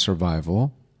 That's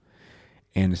survival.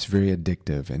 And it's very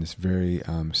addictive and it's very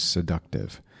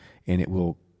seductive. And it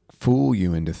will fool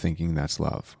you into thinking that's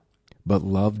love. But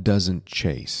love doesn't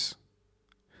chase.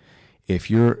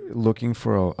 If you're looking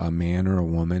for a man or a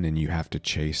woman and you have to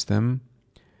chase them,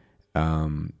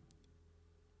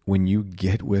 when you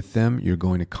get with them, you're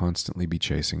going to constantly be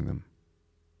chasing them.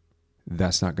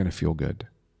 That's not going to feel good.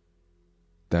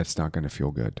 That's not going to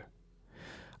feel good.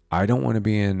 I don't want to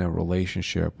be in a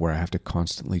relationship where I have to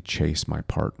constantly chase my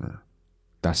partner.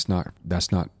 That's not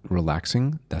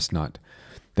relaxing. That's not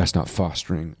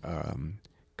fostering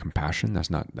compassion.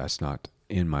 That's not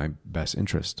in my best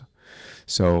interest.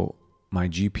 So my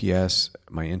GPS,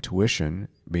 my intuition,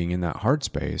 being in that heart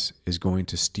space, is going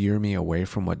to steer me away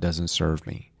from what doesn't serve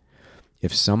me.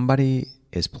 If somebody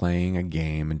is playing a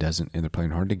game and they're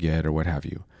playing hard to get or what have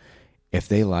you, if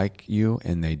they like you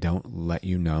and they don't let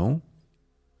you know,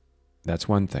 that's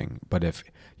one thing. But if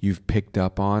you've picked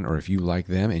up on, or if you like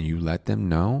them and you let them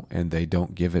know and they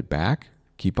don't give it back,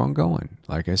 keep on going.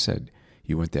 Like I said,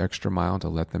 you went the extra mile to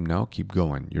let them know, keep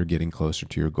going. You're getting closer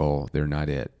to your goal. They're not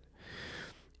it.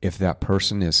 If that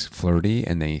person is flirty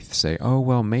and they say, oh,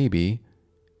 well, maybe,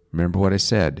 remember what I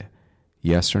said,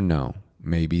 yes or no.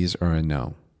 Maybes are a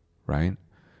no, right?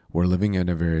 We're living in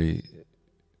a very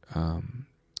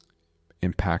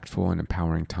impactful and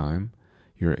empowering time.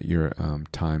 Your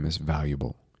time is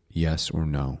valuable. Yes or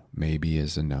no. Maybe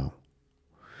is a no.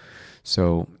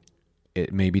 So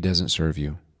it maybe doesn't serve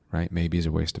you, right? Maybe is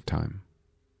a waste of time.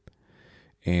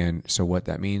 And so what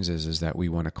that means is that we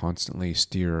want to constantly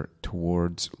steer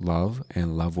towards love,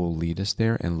 and love will lead us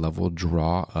there, and love will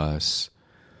draw us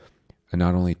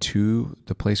not only to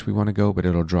the place we want to go, but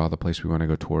it'll draw the place we want to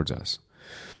go towards us.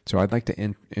 So I'd like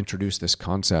to introduce this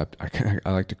concept.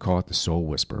 I like to call it the soul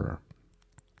whisperer,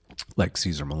 like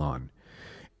Cesar Millan.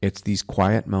 It's these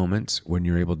quiet moments when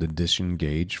you're able to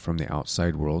disengage from the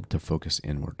outside world to focus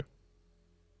inward.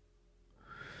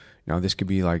 Now, this could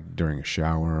be like during a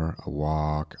shower, a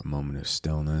walk, a moment of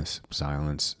stillness,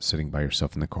 silence, sitting by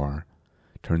yourself in the car.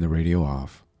 Turn the radio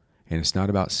off. And it's not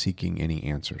about seeking any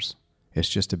answers. It's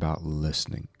just about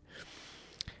listening.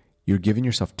 You're giving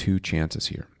yourself two chances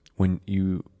here. When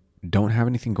you don't have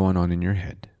anything going on in your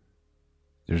head,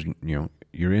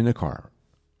 you're in the car.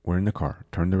 We're in the car.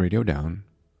 Turn the radio down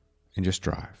and just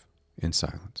drive in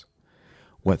silence.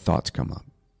 What thoughts come up?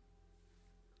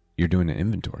 You're doing an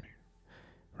inventory.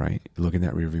 Right? Look in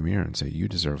that rearview mirror and say, you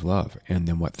deserve love. And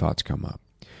then what thoughts come up?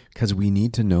 Because we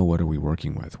need to know, what are we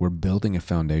working with? We're building a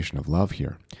foundation of love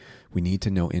here. We need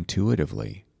to know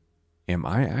intuitively, am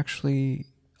I actually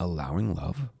allowing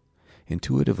love?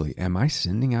 Intuitively, am I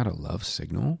sending out a love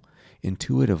signal?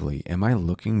 Intuitively, am I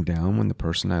looking down when the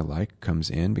person I like comes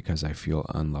in because I feel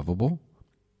unlovable?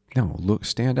 No, look,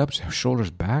 stand up, shoulders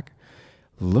back,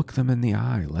 look them in the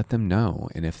eye, let them know.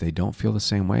 And if they don't feel the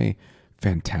same way,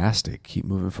 fantastic. Keep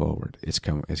moving forward. It's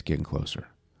getting closer.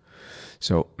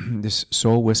 So this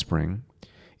soul whispering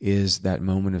is that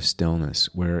moment of stillness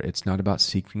where it's not about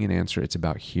seeking an answer. It's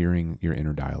about hearing your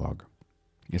inner dialogue.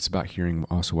 It's about hearing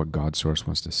also what God's source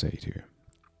wants to say to you.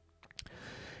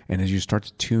 And as you start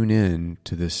to tune in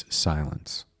to this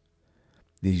silence,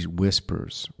 these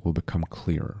whispers will become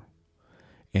clearer.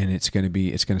 And it's going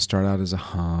to start out as a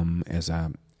hum, as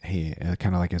a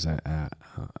kind of like as a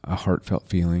heartfelt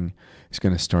feeling. It's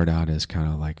going to start out as kind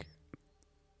of like,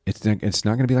 it's not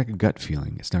going to be like a gut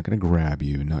feeling. It's not going to grab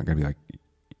you. Not going to be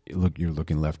like, you're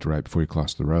looking left to right before you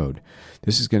cross the road.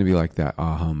 This is going to be like that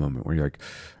aha moment where you're like,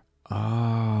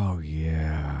 oh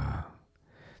yeah.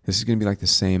 This is going to be like the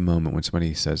same moment when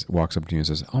somebody walks up to you and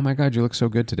says, oh my God, you look so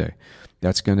good today.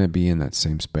 That's going to be in that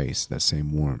same space, that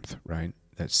same warmth, right?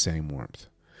 That same warmth.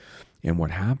 And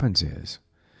what happens is,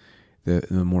 the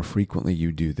more frequently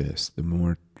you do this, the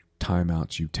more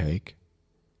timeouts you take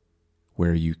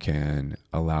where you can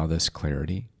allow this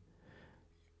clarity,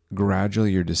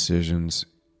 gradually your decisions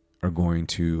are going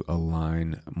to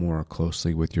align more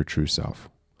closely with your true self.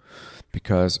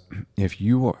 Because if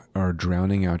you are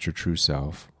drowning out your true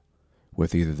self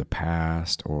with either the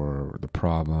past or the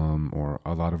problem or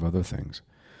a lot of other things,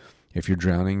 if you're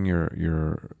drowning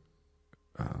your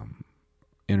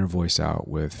inner voice out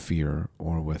with fear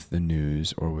or with the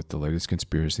news or with the latest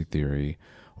conspiracy theory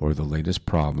or the latest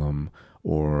problem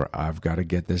or I've got to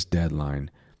get this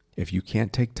deadline, if you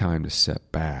can't take time to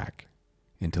sit back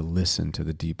and to listen to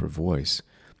the deeper voice,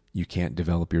 You can't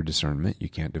develop your discernment. You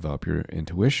can't develop your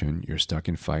intuition. You're stuck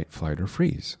in fight, flight, or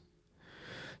freeze.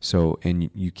 So, and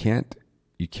you can't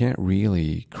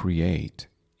really create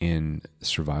in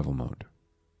survival mode,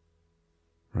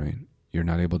 right? You're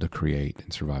not able to create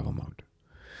in survival mode.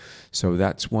 So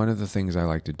that's one of the things I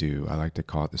like to do. I like to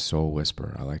call it the soul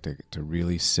whisper. I like to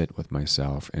really sit with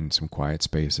myself in some quiet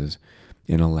spaces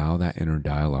and allow that inner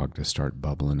dialogue to start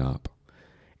bubbling up.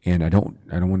 And I don't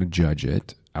want to judge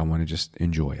it. I want to just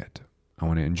enjoy it. I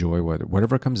want to enjoy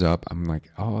whatever comes up. I'm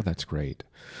like, oh, that's great.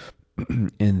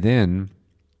 And then,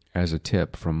 as a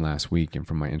tip from last week and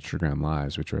from my Instagram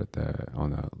lives, which are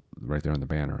right there on the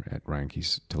banner at Ryan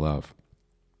Keys to Love,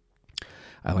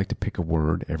 I like to pick a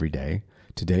word every day.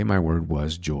 Today my word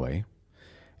was joy,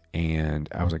 and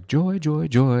I was like, joy, joy,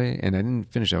 joy, and I didn't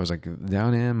finish. I was like,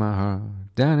 down in my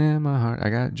heart, I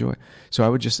got joy. So I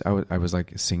was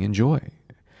like singing joy,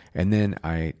 and then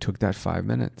I took that 5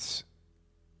 minutes,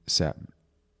 sat,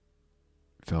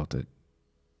 felt it.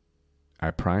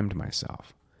 I primed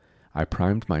myself.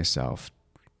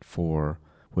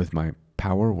 With my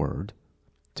power word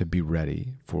to be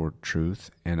ready for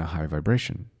truth and a high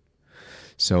vibration.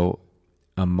 So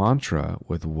a mantra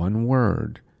with one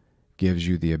word gives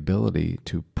you the ability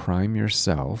to prime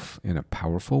yourself in a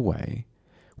powerful way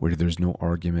where there's no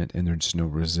argument and there's no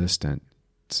resistance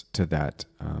to that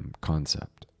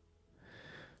concept,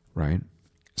 right?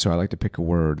 So I like to pick a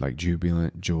word like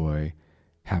jubilant, joy,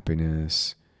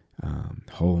 happiness,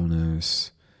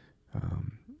 wholeness,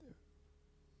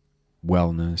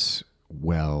 wellness,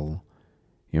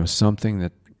 something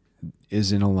that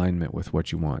is in alignment with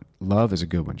what you want. Love is a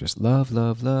good one. Just love,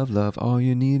 love, love, love. All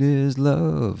you need is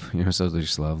love. So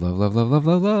just love, love, love, love, love,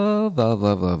 love, love,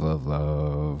 love, love, love, love,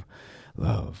 love,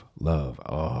 love, love.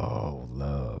 Oh,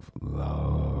 love,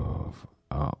 love.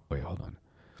 Oh, wait, hold on.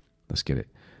 Let's get it.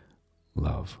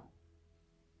 Love.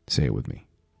 Say it with me.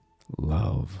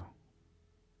 Love.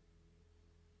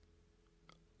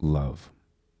 Love.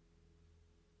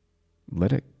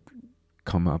 Let it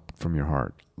come up from your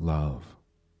heart. Love.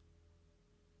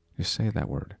 Just say that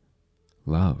word.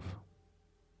 Love.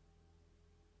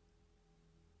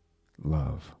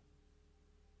 Love.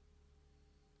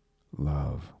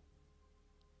 Love.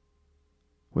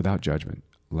 Without judgment.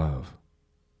 Love.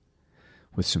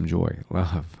 With some joy.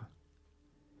 Love.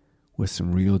 With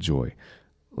some real joy.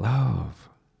 Love.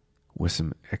 With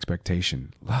some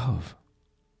expectation. Love.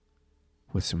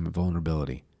 With some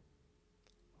vulnerability.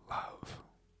 Love.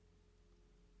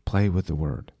 Play with the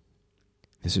word.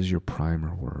 This is your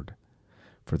primer word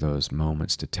for those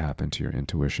moments to tap into your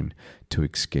intuition, to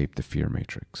escape the fear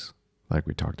matrix, like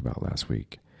we talked about last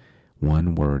week.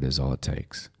 One word is all it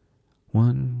takes.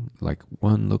 One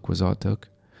look was all it took.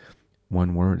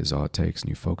 One word is all it takes, and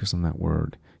you focus on that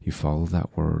word. You follow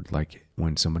that word. Like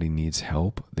when somebody needs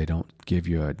help, they don't give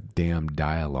you a damn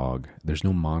dialogue. There's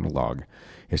no monologue.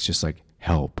 It's just like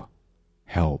help,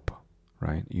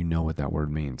 right? You know what that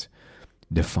word means.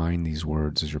 Define these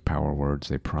words as your power words.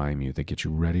 They prime you. They get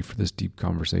you ready for this deep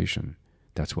conversation.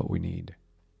 That's what we need.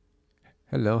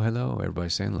 Hello.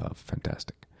 Everybody's saying love.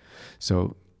 Fantastic.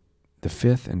 So the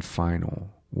fifth and final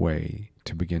way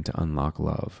to begin to unlock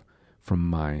love from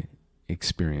my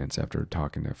experience after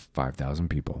talking to 5,000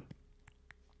 people,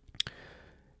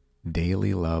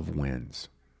 daily love wins.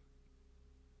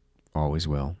 Always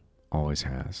will. Always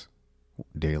has.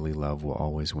 Daily love will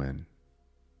always win.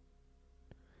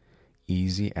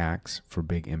 Easy acts for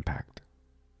big impact.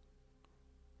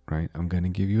 Right? I'm going to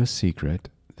give you a secret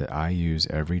that I use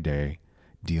every day,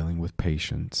 dealing with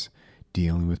patients,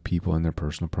 dealing with people and their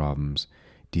personal problems,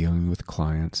 dealing with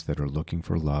clients that are looking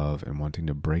for love and wanting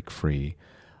to break free,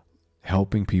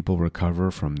 helping people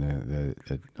recover from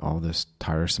the all this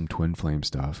tiresome twin flame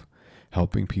stuff,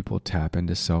 helping people tap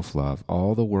into self-love,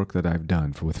 all the work that I've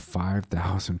done with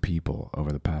 5,000 people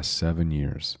over the past 7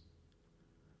 years.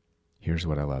 Here's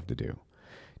what I love to do.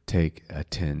 Take a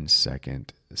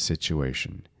 10-second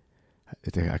situation.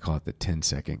 I call it the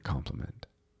 10-second compliment.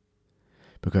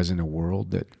 Because in a world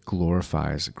that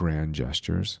glorifies grand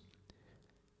gestures,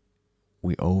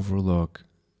 we overlook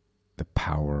the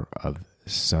power of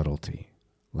subtlety,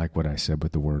 like what I said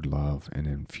with the word love and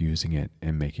infusing it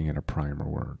and making it a primer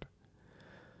word.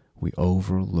 We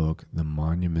overlook the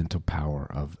monumental power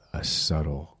of a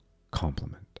subtle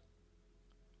compliment.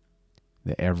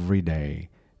 The everyday,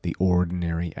 the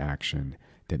ordinary action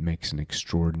that makes an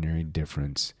extraordinary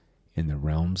difference in the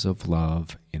realms of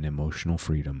love and emotional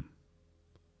freedom.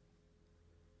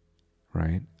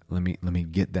 Right? Let me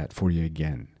get that for you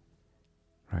again.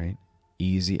 Right?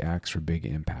 Easy acts for big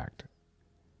impact.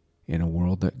 In a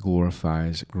world that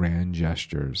glorifies grand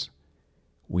gestures,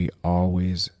 we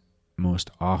always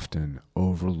most often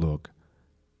overlook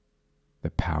the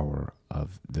power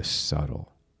of the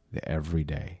subtle, the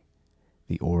everyday,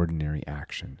 the ordinary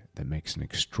action that makes an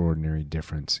extraordinary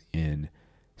difference in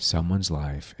someone's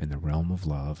life, in the realm of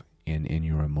love, and in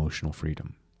your emotional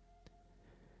freedom.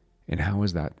 And how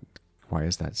is that? Why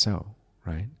is that so,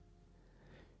 right?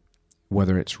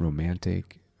 Whether it's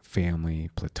romantic, family,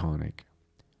 platonic,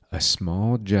 a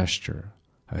small gesture,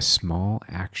 a small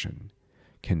action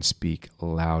can speak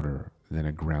louder than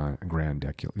a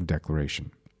grand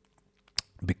declaration.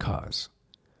 Because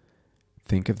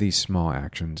think of these small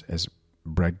actions as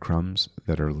breadcrumbs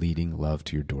that are leading love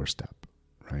to your doorstep,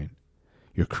 right?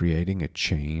 You're creating a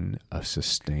chain of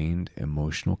sustained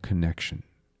emotional connection.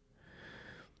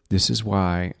 This is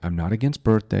why I'm not against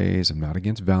birthdays, I'm not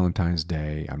against Valentine's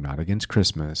Day, I'm not against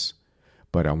Christmas,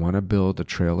 but I want to build a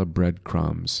trail of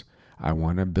breadcrumbs. I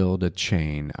want to build a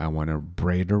chain. I want to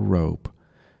braid a rope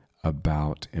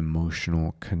about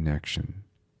emotional connection.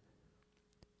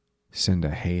 Send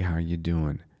a, hey, how you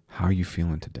doing? How you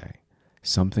feeling today?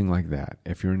 Something like that.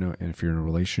 If you're in a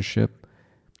relationship,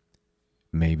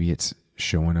 maybe it's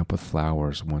showing up with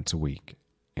flowers once a week,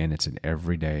 and it's an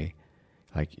everyday,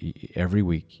 like every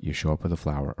week you show up with a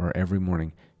flower, or every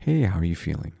morning, hey, how are you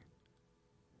feeling?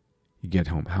 You get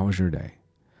home, how was your day?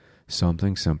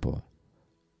 Something simple,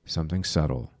 something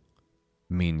subtle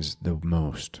means the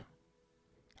most.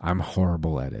 I'm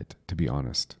horrible at it, to be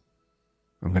honest.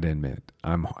 I'm going to admit,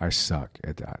 I suck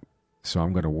at that. So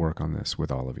I'm going to work on this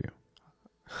with all of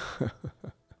you.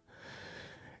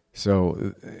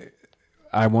 So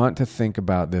I want to think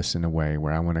about this in a way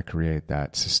where I want to create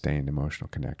that sustained emotional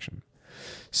connection.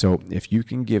 So if you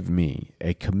can give me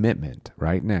a commitment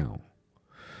right now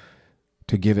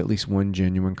to give at least one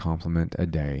genuine compliment a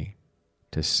day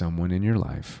to someone in your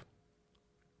life,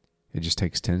 it just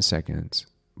takes 10 seconds,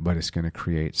 but it's going to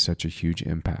create such a huge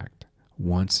impact.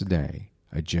 Once a day,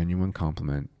 a genuine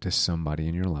compliment to somebody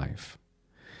in your life.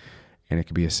 And it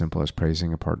could be as simple as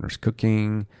praising a partner's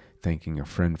cooking, thanking a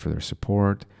friend for their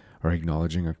support, or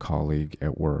acknowledging a colleague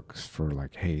at work for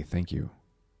like, hey, thank you.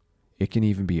 It can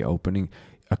even be opening.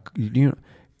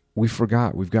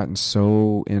 We've gotten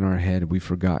so in our head, we've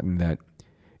forgotten that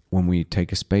when we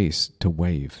take a space to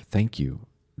wave, thank you,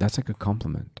 that's like a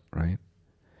compliment, right?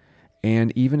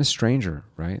 And even a stranger,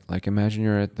 right? Like imagine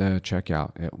you're at the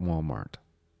checkout at Walmart.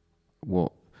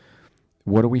 Well,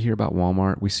 what do we hear about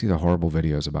Walmart? We see the horrible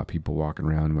videos about people walking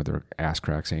around with their ass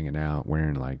cracks hanging out,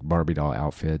 wearing like Barbie doll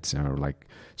outfits or like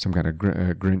some kind of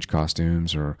Grinch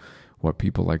costumes, or what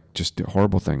people like, just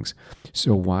horrible things.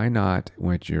 So why not,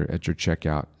 when you're at your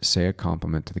checkout, say a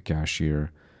compliment to the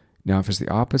cashier? Now, if it's the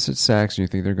opposite sex and you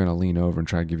think they're going to lean over and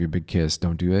try to give you a big kiss,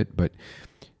 don't do it. But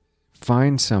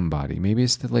find somebody. Maybe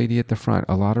it's the lady at the front.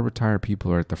 A lot of retired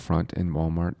people are at the front in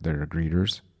Walmart. They're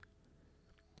greeters.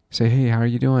 Say, hey, how are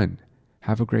you doing?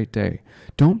 Have a great day.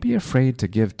 Don't be afraid to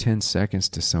give 10 seconds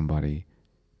to somebody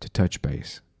to touch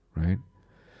base, right?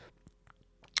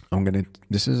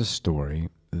 This is a story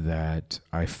that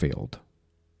I failed.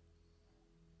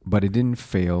 But it didn't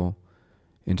fail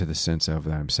into the sense of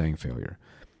that I'm saying failure.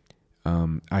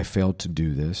 I failed to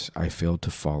do this. I failed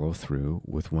to follow through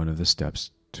with one of the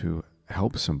steps to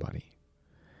help somebody.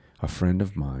 A friend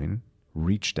of mine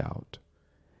reached out,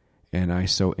 and I,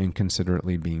 so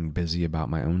inconsiderately being busy about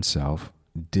my own self,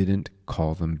 didn't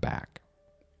call them back.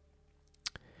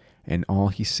 And all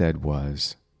he said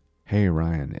was, hey,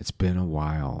 Ryan, it's been a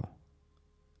while.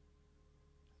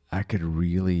 I could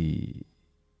really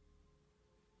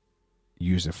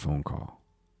use a phone call.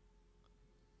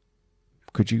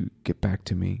 Could you get back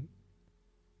to me?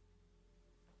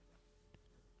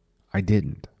 I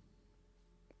didn't.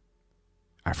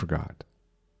 I forgot.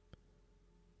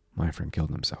 My friend killed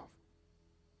himself.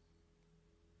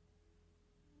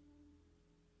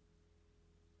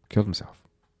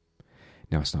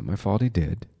 Now, it's not my fault he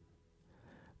did,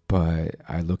 but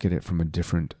I look at it from a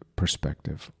different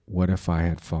perspective. What if I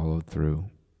had followed through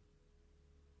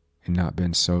and not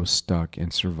been so stuck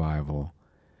in survival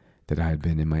that I had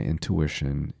been in my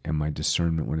intuition, and my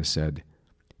discernment would have said,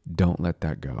 don't let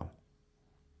that go.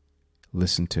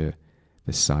 Listen to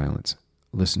the silence.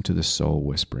 Listen to the soul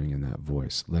whispering in that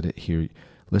voice. Let it hear.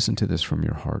 Listen to this from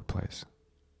your heart place.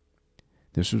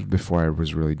 This was before I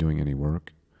was really doing any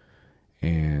work.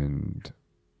 And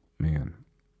man,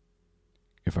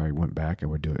 if I went back, I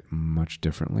would do it much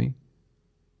differently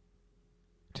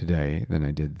today than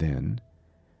I did then.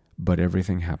 But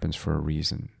everything happens for a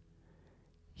reason.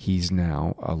 He's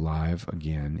now alive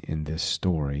again in this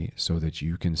story so that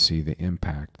you can see the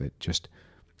impact that just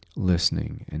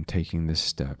listening and taking this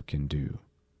step can do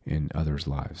in others'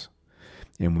 lives.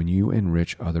 And when you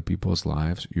enrich other people's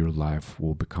lives, your life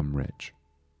will become rich.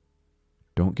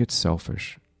 Don't get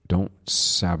selfish. Don't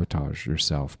sabotage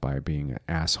yourself by being an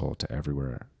asshole to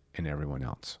everywhere and everyone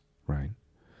else, right?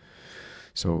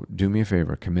 So do me a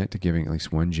favor, commit to giving at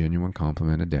least one genuine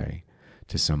compliment a day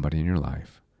to somebody in your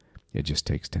life. It just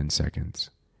takes 10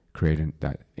 seconds. Create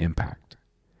that impact.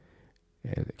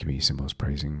 It can be simple as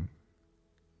praising,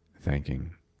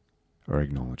 thanking, or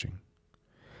acknowledging.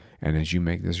 And as you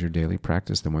make this your daily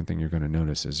practice, the one thing you're going to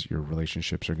notice is your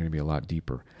relationships are going to be a lot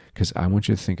deeper. Because I want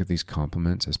you to think of these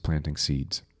compliments as planting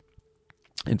seeds.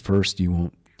 At first, you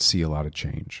won't see a lot of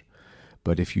change.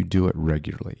 But if you do it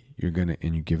regularly,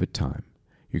 and you give it time,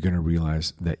 you're going to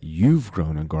realize that you've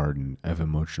grown a garden of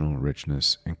emotional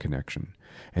richness and connection.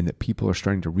 And that people are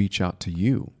starting to reach out to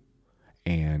you.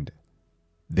 And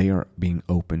they are being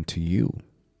open to you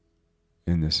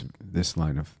in this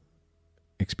line of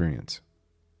experience.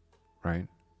 Right?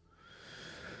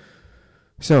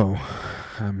 So,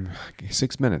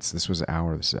 6 minutes. This was an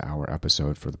hour. This is an hour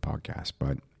episode for the podcast.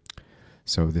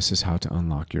 So this is how to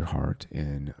unlock your heart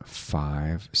in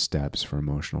 5 steps for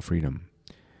emotional freedom.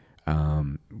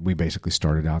 We basically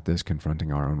started out this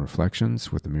confronting our own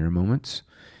reflections with the mirror moments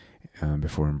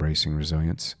before embracing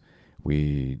resilience.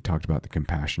 We talked about the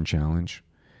compassion challenge.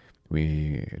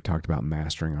 We talked about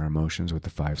mastering our emotions with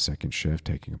the 5-second shift,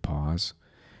 taking a pause.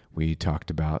 We talked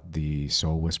about the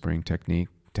soul whispering technique,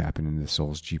 tapping into the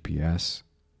soul's GPS,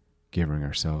 giving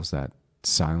ourselves that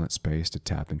silent space to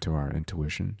tap into our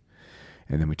intuition.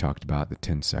 And then we talked about the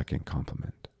 10-second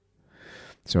compliment.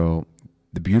 So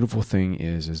the beautiful thing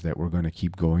is that we're going to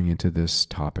keep going into this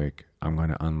topic. I'm going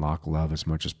to unlock love as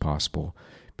much as possible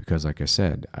because, like I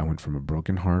said, I went from a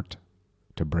broken heart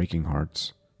to breaking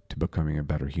hearts to becoming a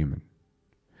better human.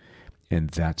 And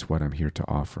that's what I'm here to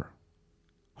offer.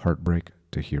 Heartbreak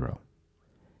to hero.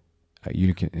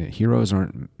 Heroes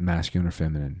aren't masculine or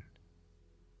feminine.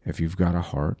 If you've got a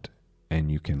heart and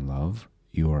you can love,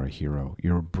 you are a hero.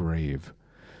 You're brave.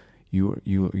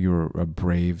 You're a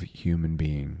brave human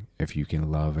being if you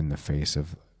can love in the face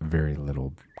of very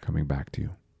little coming back to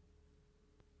you.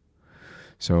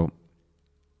 So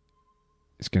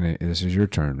this is your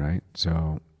turn, right?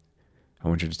 So I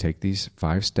want you to take these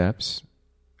 5 steps.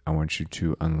 I want you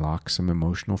to unlock some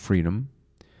emotional freedom.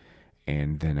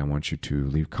 And then I want you to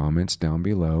leave comments down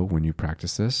below when you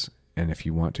practice this. And if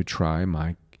you want to try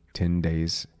my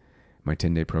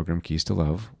 10-day program, Keys to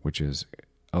Love, which is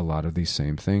a lot of these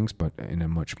same things, but in a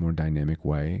much more dynamic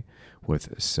way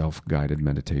with self-guided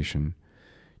meditation,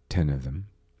 10 of them.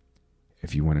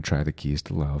 If you want to try the Keys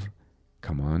to Love,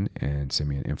 come on and send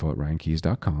me an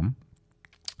info@ryankeys.com.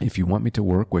 If you want me to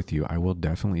work with you, I will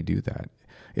definitely do that.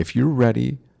 If you're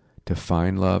ready to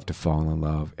find love, to fall in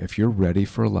love, if you're ready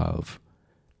for love,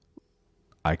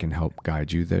 I can help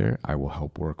guide you there. I will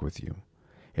help work with you.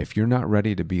 If you're not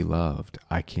ready to be loved,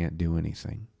 I can't do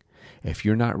anything. If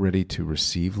you're not ready to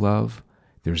receive love,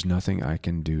 there's nothing I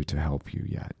can do to help you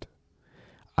yet.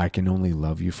 I can only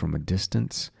love you from a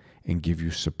distance and give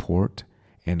you support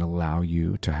and allow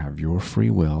you to have your free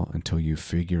will until you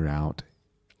figure out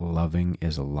loving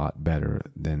is a lot better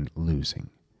than losing.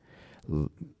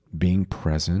 Being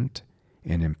present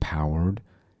and empowered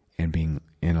and being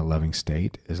in a loving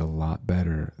state is a lot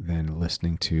better than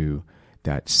listening to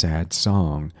that sad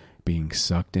song, being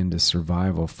sucked into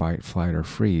survival, fight, flight, or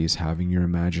freeze, having your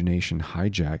imagination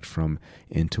hijacked from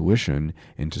intuition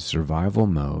into survival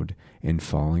mode and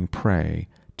falling prey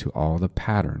to all the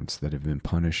patterns that have been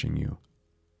punishing you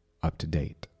up to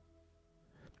date.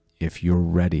 If you're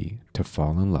ready to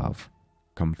fall in love,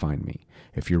 come find me.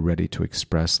 If you're ready to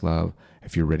express love,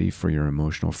 if you're ready for your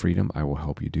emotional freedom, I will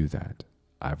help you do that.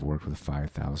 I've worked with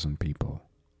 5,000 people.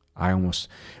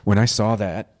 When I saw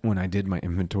that, when I did my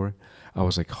inventory, I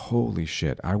was like, holy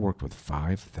shit, I worked with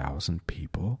 5,000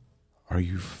 people? Are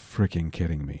you freaking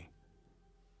kidding me?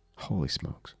 Holy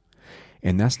smokes.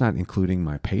 And that's not including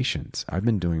my patients. I've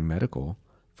been in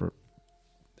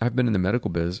the medical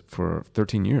biz for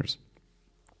 13 years.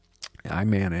 I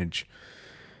manage,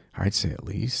 I'd say at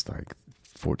least like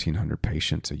 1,400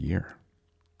 patients a year.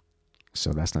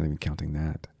 So that's not even counting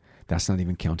that. That's not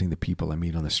even counting the people I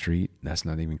meet on the street. That's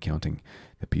not even counting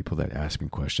the people that ask me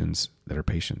questions that are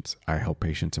patients. I help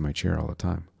patients in my chair all the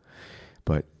time.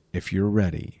 But if you're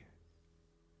ready,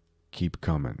 keep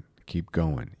coming, keep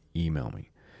going, email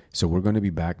me. So we're going to be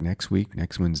back next week,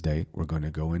 next Wednesday. We're going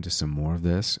to go into some more of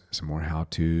this, some more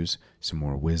how-tos, some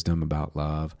more wisdom about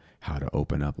love, how to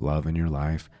open up love in your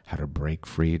life, how to break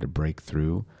free, to break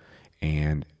through.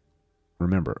 And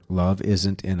remember, love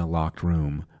isn't in a locked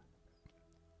room.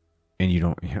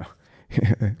 And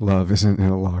love isn't in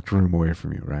a locked room away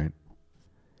from you, right?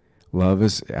 Love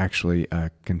is actually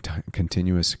a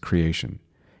continuous creation.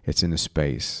 It's in a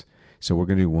space. So we're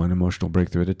going to do one emotional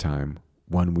breakthrough at a time,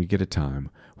 1 week at a time.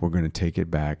 We're going to take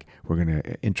it back. We're going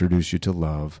to introduce you to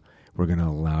love. We're going to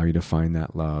allow you to find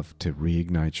that love to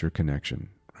reignite your connection,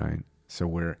 right? So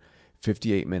we're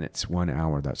 58 minutes, 1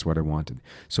 hour. That's what I wanted.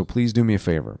 So please do me a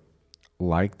favor.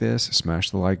 Like this, smash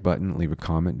the like button, leave a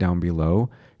comment down below,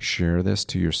 share this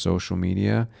to your social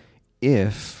media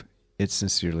if it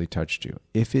sincerely touched you.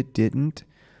 If it didn't,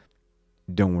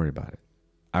 don't worry about it.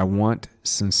 I want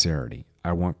sincerity.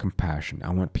 I want compassion. I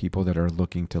want people that are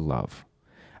looking to love.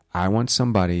 I want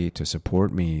somebody to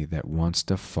support me that wants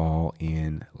to fall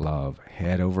in love,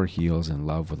 head over heels in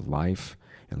love with life,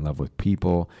 in love with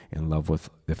people, in love with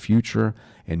the future,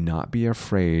 and not be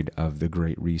afraid of the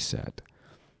great reset.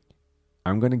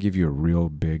 I'm going to give you a real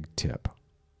big tip.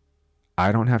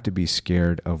 I don't have to be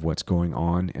scared of what's going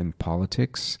on in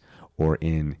politics or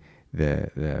in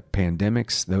the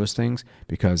pandemics, those things,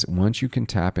 because once you can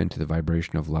tap into the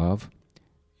vibration of love,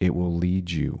 it will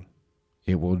lead you.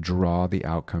 It will draw the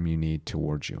outcome you need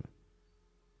towards you.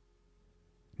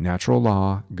 Natural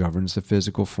law governs the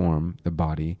physical form, the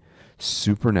body.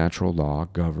 Supernatural law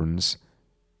governs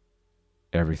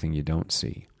everything you don't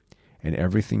see. And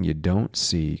everything you don't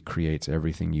see creates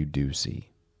everything you do see.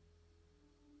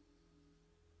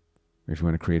 If you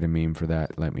want to create a meme for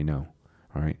that, let me know.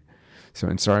 All right. So,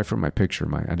 and sorry for my picture.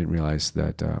 I didn't realize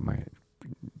that my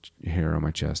hair on my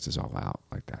chest is all out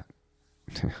like that.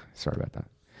 Sorry about that.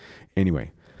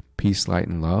 Anyway, peace, light,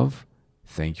 and love.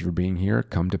 Thank you for being here.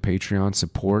 Come to Patreon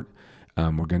support.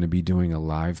 We're going to be doing a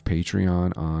live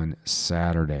Patreon on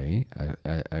Saturday,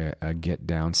 a get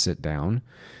down, sit down.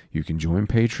 You can join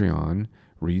Patreon,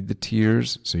 read the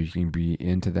tiers so you can be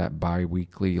into that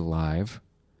bi-weekly live.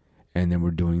 And then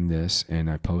we're doing this, and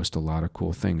I post a lot of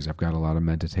cool things. I've got a lot of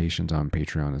meditations on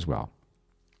Patreon as well.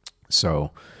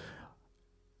 So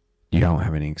you don't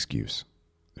have any excuse.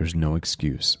 There's no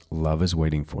excuse. Love is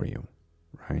waiting for you,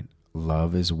 right?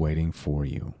 Love is waiting for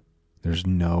you. There's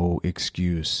no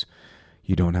excuse.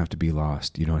 You don't have to be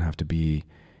lost. You don't have to be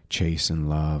chasing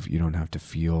love. You don't have to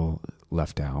feel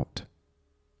left out.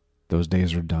 Those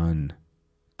days are done.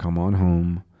 Come on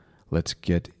home. Let's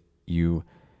get you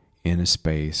in a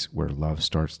space where love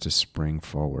starts to spring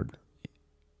forward.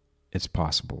 It's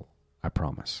possible. I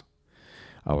promise.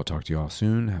 I will talk to you all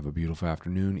soon. Have a beautiful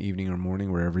afternoon, evening, or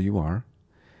morning, wherever you are.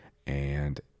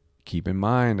 And keep in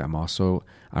mind,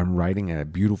 I'm writing a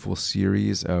beautiful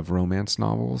series of romance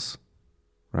novels,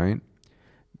 right?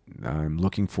 I'm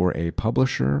looking for a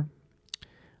publisher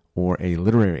or a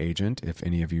literary agent. If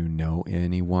any of you know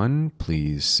anyone,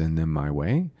 please send them my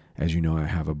way. As you know, I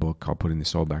have a book called Putting the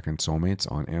Soul Back in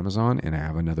Soulmates on Amazon, and I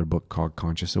have another book called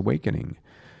Conscious Awakening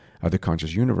of the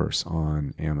Conscious Universe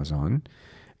on Amazon.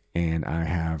 And I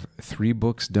have 3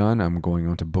 books done. I'm going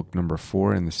on to book number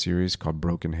 4 in the series called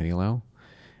Broken Halo.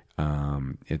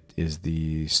 It is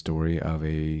the story of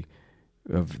the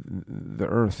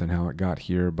earth and how it got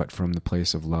here, but from the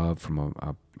place of love.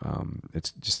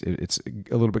 It's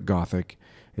a little bit gothic.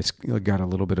 It's got a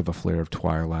little bit of a flair of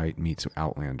Twilight meets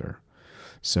Outlander.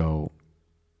 So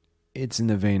it's in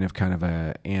the vein of kind of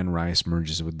a Anne Rice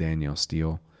merges with Danielle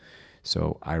Steele.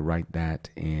 So I write that,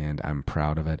 and I'm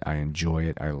proud of it. I enjoy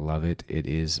it. I love it. It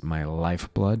is my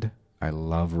lifeblood. I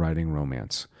love writing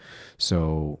romance.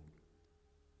 So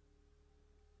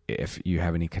if you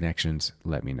have any connections,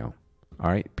 let me know. All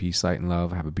right. Peace, light, and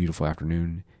love. Have a beautiful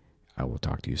afternoon. I will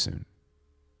talk to you soon.